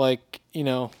kind of like,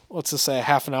 let's just say a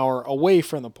half an hour away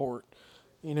from the port,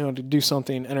 to do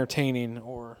something entertaining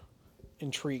or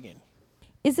intriguing.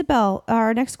 Isabel,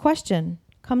 our next question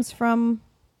comes from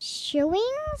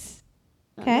Showings?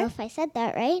 I don't Okay. know if I said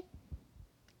that right.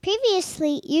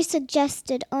 Previously, you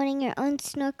suggested owning your own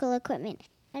snorkel equipment.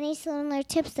 Any similar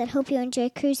tips that help you enjoy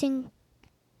cruise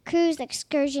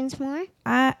excursions more?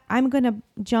 I'm going to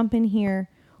jump in here.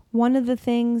 One of the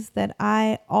things that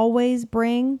I always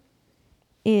bring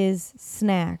is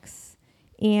snacks.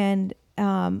 And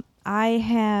I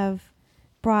have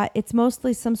brought, it's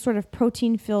mostly some sort of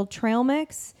protein-filled trail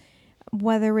mix,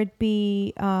 whether it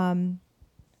be,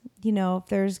 if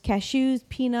there's cashews,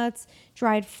 peanuts,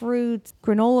 dried fruits,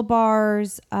 granola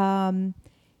bars.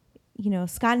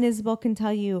 Scott and Isabel can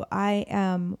tell you I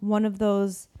am one of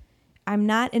those. I'm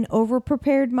not an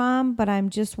over-prepared mom, but I'm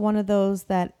just one of those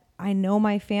that I know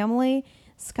my family.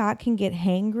 Scott can get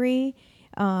hangry.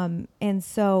 And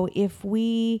so if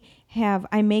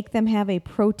I make them have a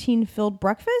protein-filled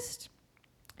breakfast,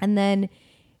 and then,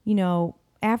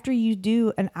 after you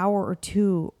do an hour or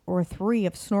 2 or 3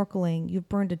 of snorkeling, you've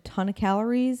burned a ton of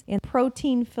calories, and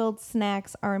protein-filled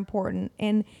snacks are important.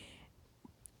 And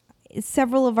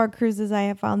several of our cruises, I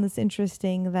have found this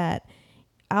interesting, that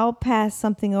I'll pass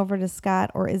something over to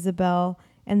Scott or Isabel,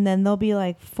 and then there'll be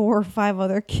like 4 or 5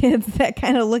 other kids that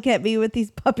kind of look at me with these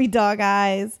puppy dog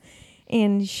eyes.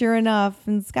 And sure enough,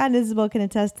 and Scott and Isabel can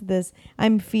attest to this,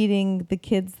 I'm feeding the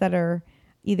kids that are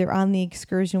either on the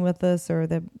excursion with us or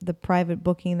the private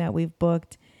booking that we've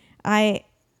booked. I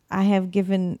have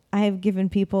given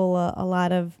people a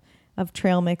lot of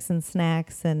trail mix and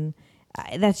snacks, and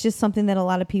that's just something that a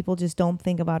lot of people just don't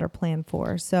think about or plan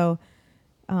for. So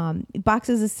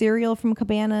boxes of cereal from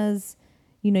Cabanas.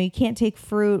 You can't take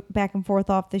fruit back and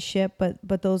forth off the ship,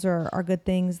 but those are good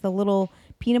things. The little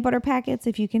peanut butter packets,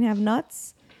 if you can have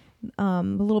nuts, the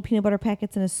little peanut butter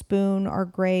packets in a spoon are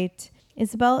great.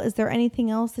 Isabel, is there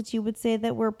anything else that you would say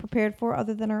that we're prepared for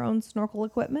other than our own snorkel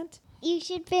equipment? You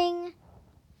should bring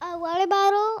a water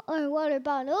bottle or water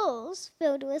bottles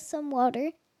filled with some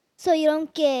water so you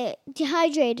don't get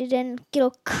dehydrated and get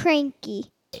all cranky.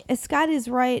 Scott is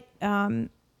right. Having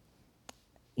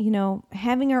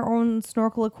our own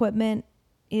snorkel equipment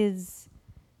is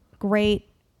great,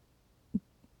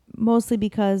 mostly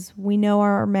because we know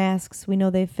our masks, we know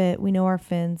they fit, we know our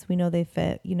fins, we know they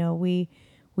fit.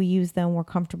 We use them, we're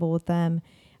comfortable with them.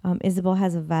 Isabel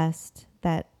has a vest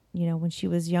that, when she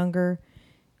was younger,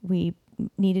 we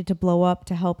needed to blow up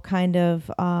to help kind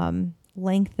of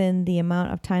lengthen the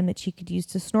amount of time that she could use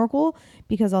to snorkel,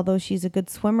 because although she's a good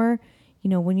swimmer,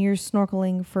 when you're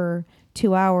snorkeling for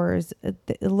 2 hours,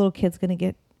 the little kid's going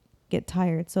to get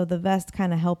tired. So the vest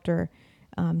kind of helped her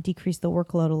decrease the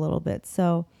workload a little bit.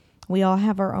 So we all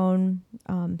have our own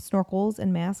snorkels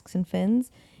and masks and fins.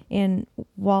 And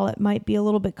while it might be a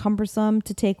little bit cumbersome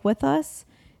to take with us,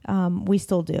 we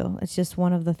still do. It's just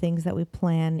one of the things that we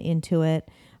plan into it,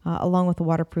 along with a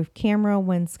waterproof camera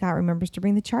when Scott remembers to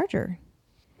bring the charger.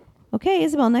 Okay,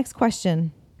 Isabel, next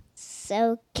question.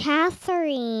 So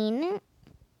Catherine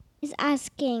is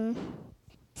asking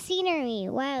scenery,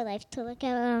 wildlife to look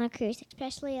at on a cruise,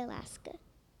 especially Alaska.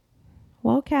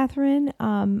 Well, Catherine,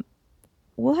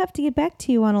 we'll have to get back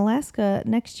to you on Alaska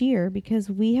next year because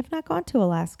we have not gone to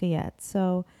Alaska yet.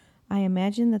 So I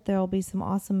imagine that there will be some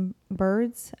awesome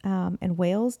birds and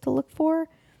whales to look for.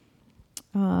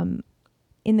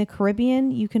 In the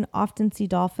Caribbean, you can often see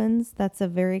dolphins. That's a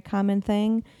very common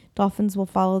thing. Dolphins will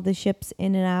follow the ships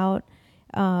in and out.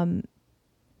 And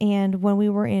when we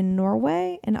were in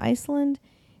Norway and Iceland,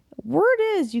 word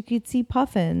is you could see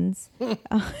puffins.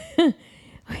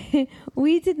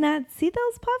 We did not see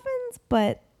those puffins,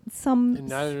 but And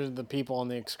neither did the people on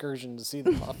the excursion to see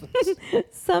the puffins.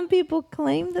 some people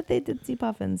claim that they did see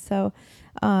puffins. So,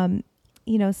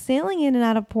 sailing in and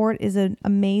out of port is an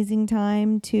amazing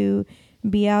time to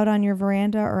be out on your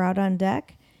veranda or out on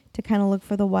deck to kind of look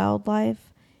for the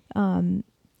wildlife. And,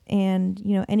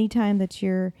 anytime that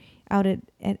you're out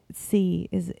at sea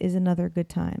is another good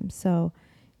time. So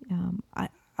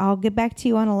I'll get back to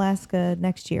you on Alaska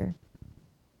next year.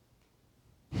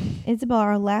 Isabel,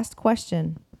 our last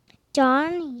question.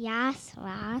 John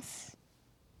Yasras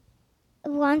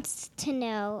wants to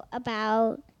know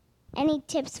about any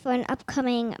tips for an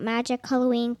upcoming Magic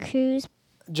Halloween cruise.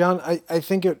 John, I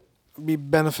think it would be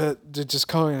benefit to just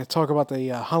talk about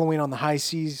the Halloween on the High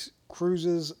Seas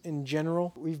cruises in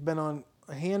general. We've been on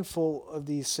a handful of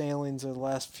these sailings over the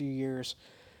last few years,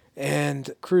 and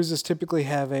cruises typically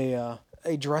have a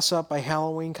dress up by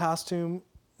Halloween costume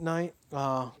night.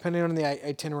 Depending on the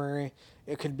itinerary,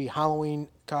 it could be Halloween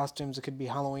costumes, it could be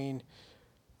Halloween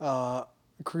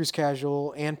cruise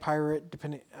casual and pirate,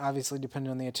 depending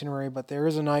on the itinerary. But there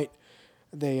is a night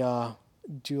they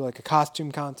do like a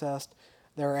costume contest.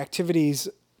 There are activities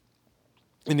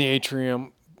in the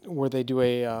atrium where they do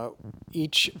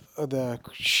each of the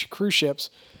cruise ships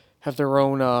have their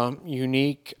own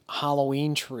unique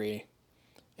Halloween tree,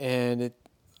 and it,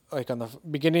 like on the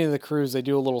beginning of the cruise, they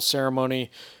do a little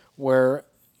ceremony where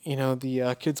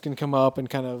the kids can come up and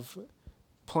kind of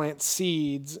plant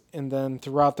seeds, and then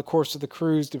throughout the course of the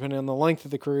cruise, depending on the length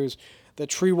of the cruise, the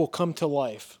tree will come to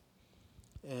life.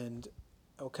 And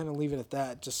I'll kind of leave it at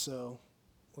that, just so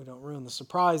we don't ruin the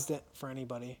surprise for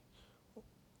anybody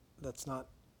that's not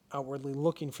outwardly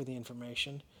looking for the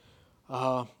information.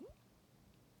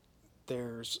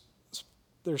 There's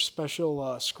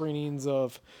special screenings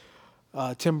of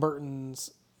Tim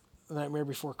Burton's Nightmare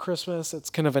Before Christmas. It's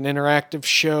kind of an interactive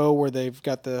show where they've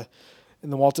got in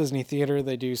the Walt Disney Theater,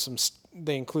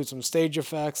 they include some stage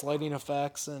effects, lighting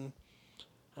effects, and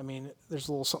there's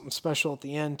a little something special at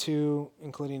the end too,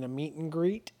 including a meet and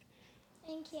greet.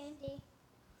 And candy.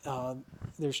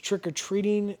 There's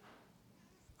trick-or-treating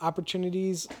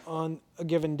opportunities on a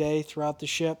given day throughout the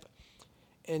ship,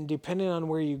 and depending on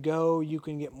where you go, you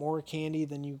can get more candy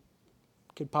than you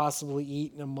could possibly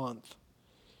eat in a month.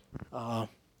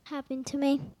 Happened to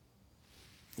me.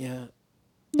 Yeah.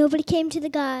 Nobody came to the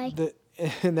guy.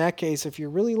 In that case, if you're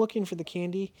really looking for the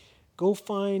candy, go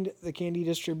find the candy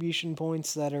distribution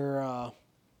points that are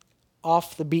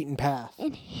off the beaten path.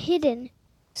 And hidden.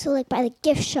 So like by the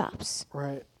gift shops.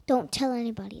 Right. Don't tell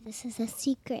anybody. This is a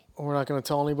secret. We're not going to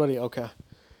tell anybody? Okay.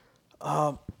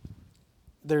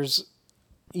 There's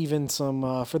even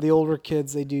some, for the older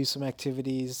kids, they do some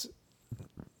activities.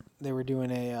 They were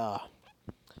doing a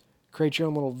create your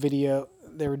own little video.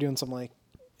 They were doing some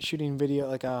shooting video,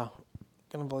 like a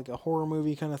horror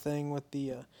movie kind of thing with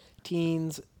the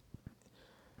teens.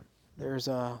 There's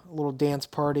a little dance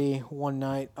party one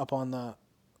night up on the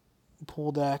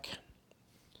pool deck.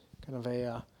 Kind of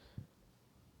a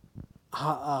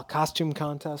costume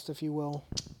contest, if you will.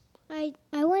 I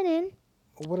went in.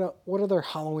 What other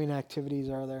Halloween activities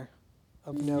are there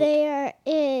of note? There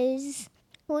is,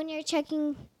 when you're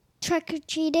checking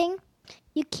trick-or-treating,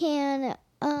 you can,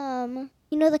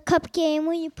 the cup game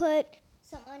where you put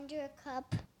some under a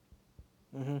cup.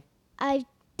 Mm-hmm. I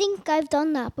think I've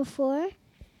done that before.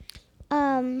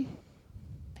 Definitely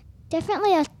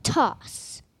a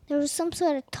toss. There was some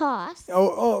sort of toss.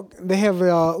 Oh, they have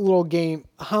a little game,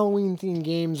 Halloween-themed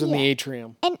games in the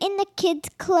atrium. And in the kids'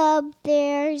 club,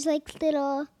 there's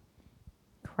little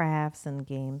crafts and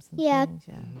games. And things,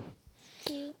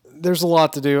 yeah. There's a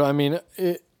lot to do.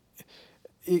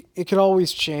 It could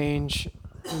always change,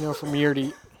 from year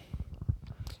to.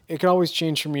 It could always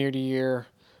change from year to year.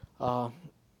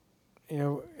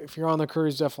 If you're on the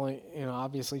cruise, definitely,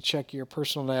 obviously check your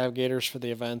personal navigators for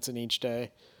the events in each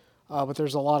day. But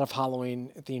there's a lot of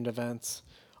Halloween-themed events.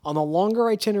 On the longer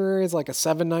itineraries, like a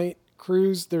 7-night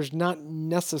cruise, there's not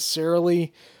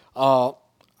necessarily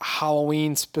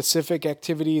Halloween-specific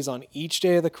activities on each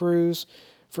day of the cruise.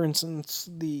 For instance,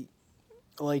 the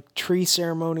tree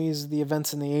ceremonies, the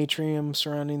events in the atrium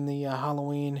surrounding the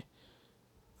Halloween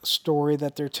story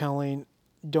that they're telling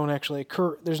don't actually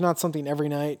occur. There's not something every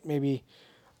night, maybe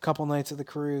a couple nights of the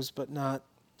cruise, but not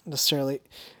necessarily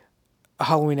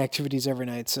Halloween activities every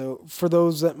night. So for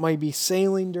those that might be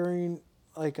sailing during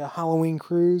a Halloween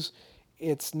cruise,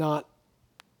 you're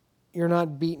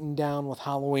not beaten down with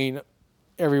Halloween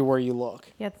everywhere you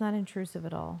look. Yeah, it's not intrusive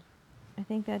at all. I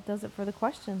think that does it for the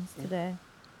questions today.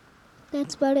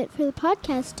 That's about it for the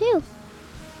podcast, too.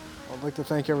 I'd like to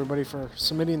thank everybody for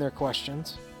submitting their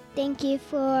questions. Thank you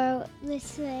for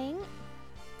listening.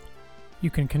 You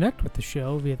can connect with the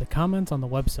show via the comments on the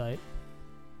website,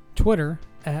 Twitter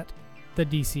at the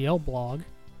DCL blog,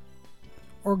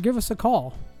 or give us a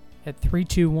call at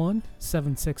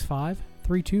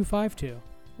 321-765-3252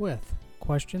 with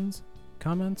questions,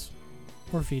 comments,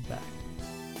 or feedback.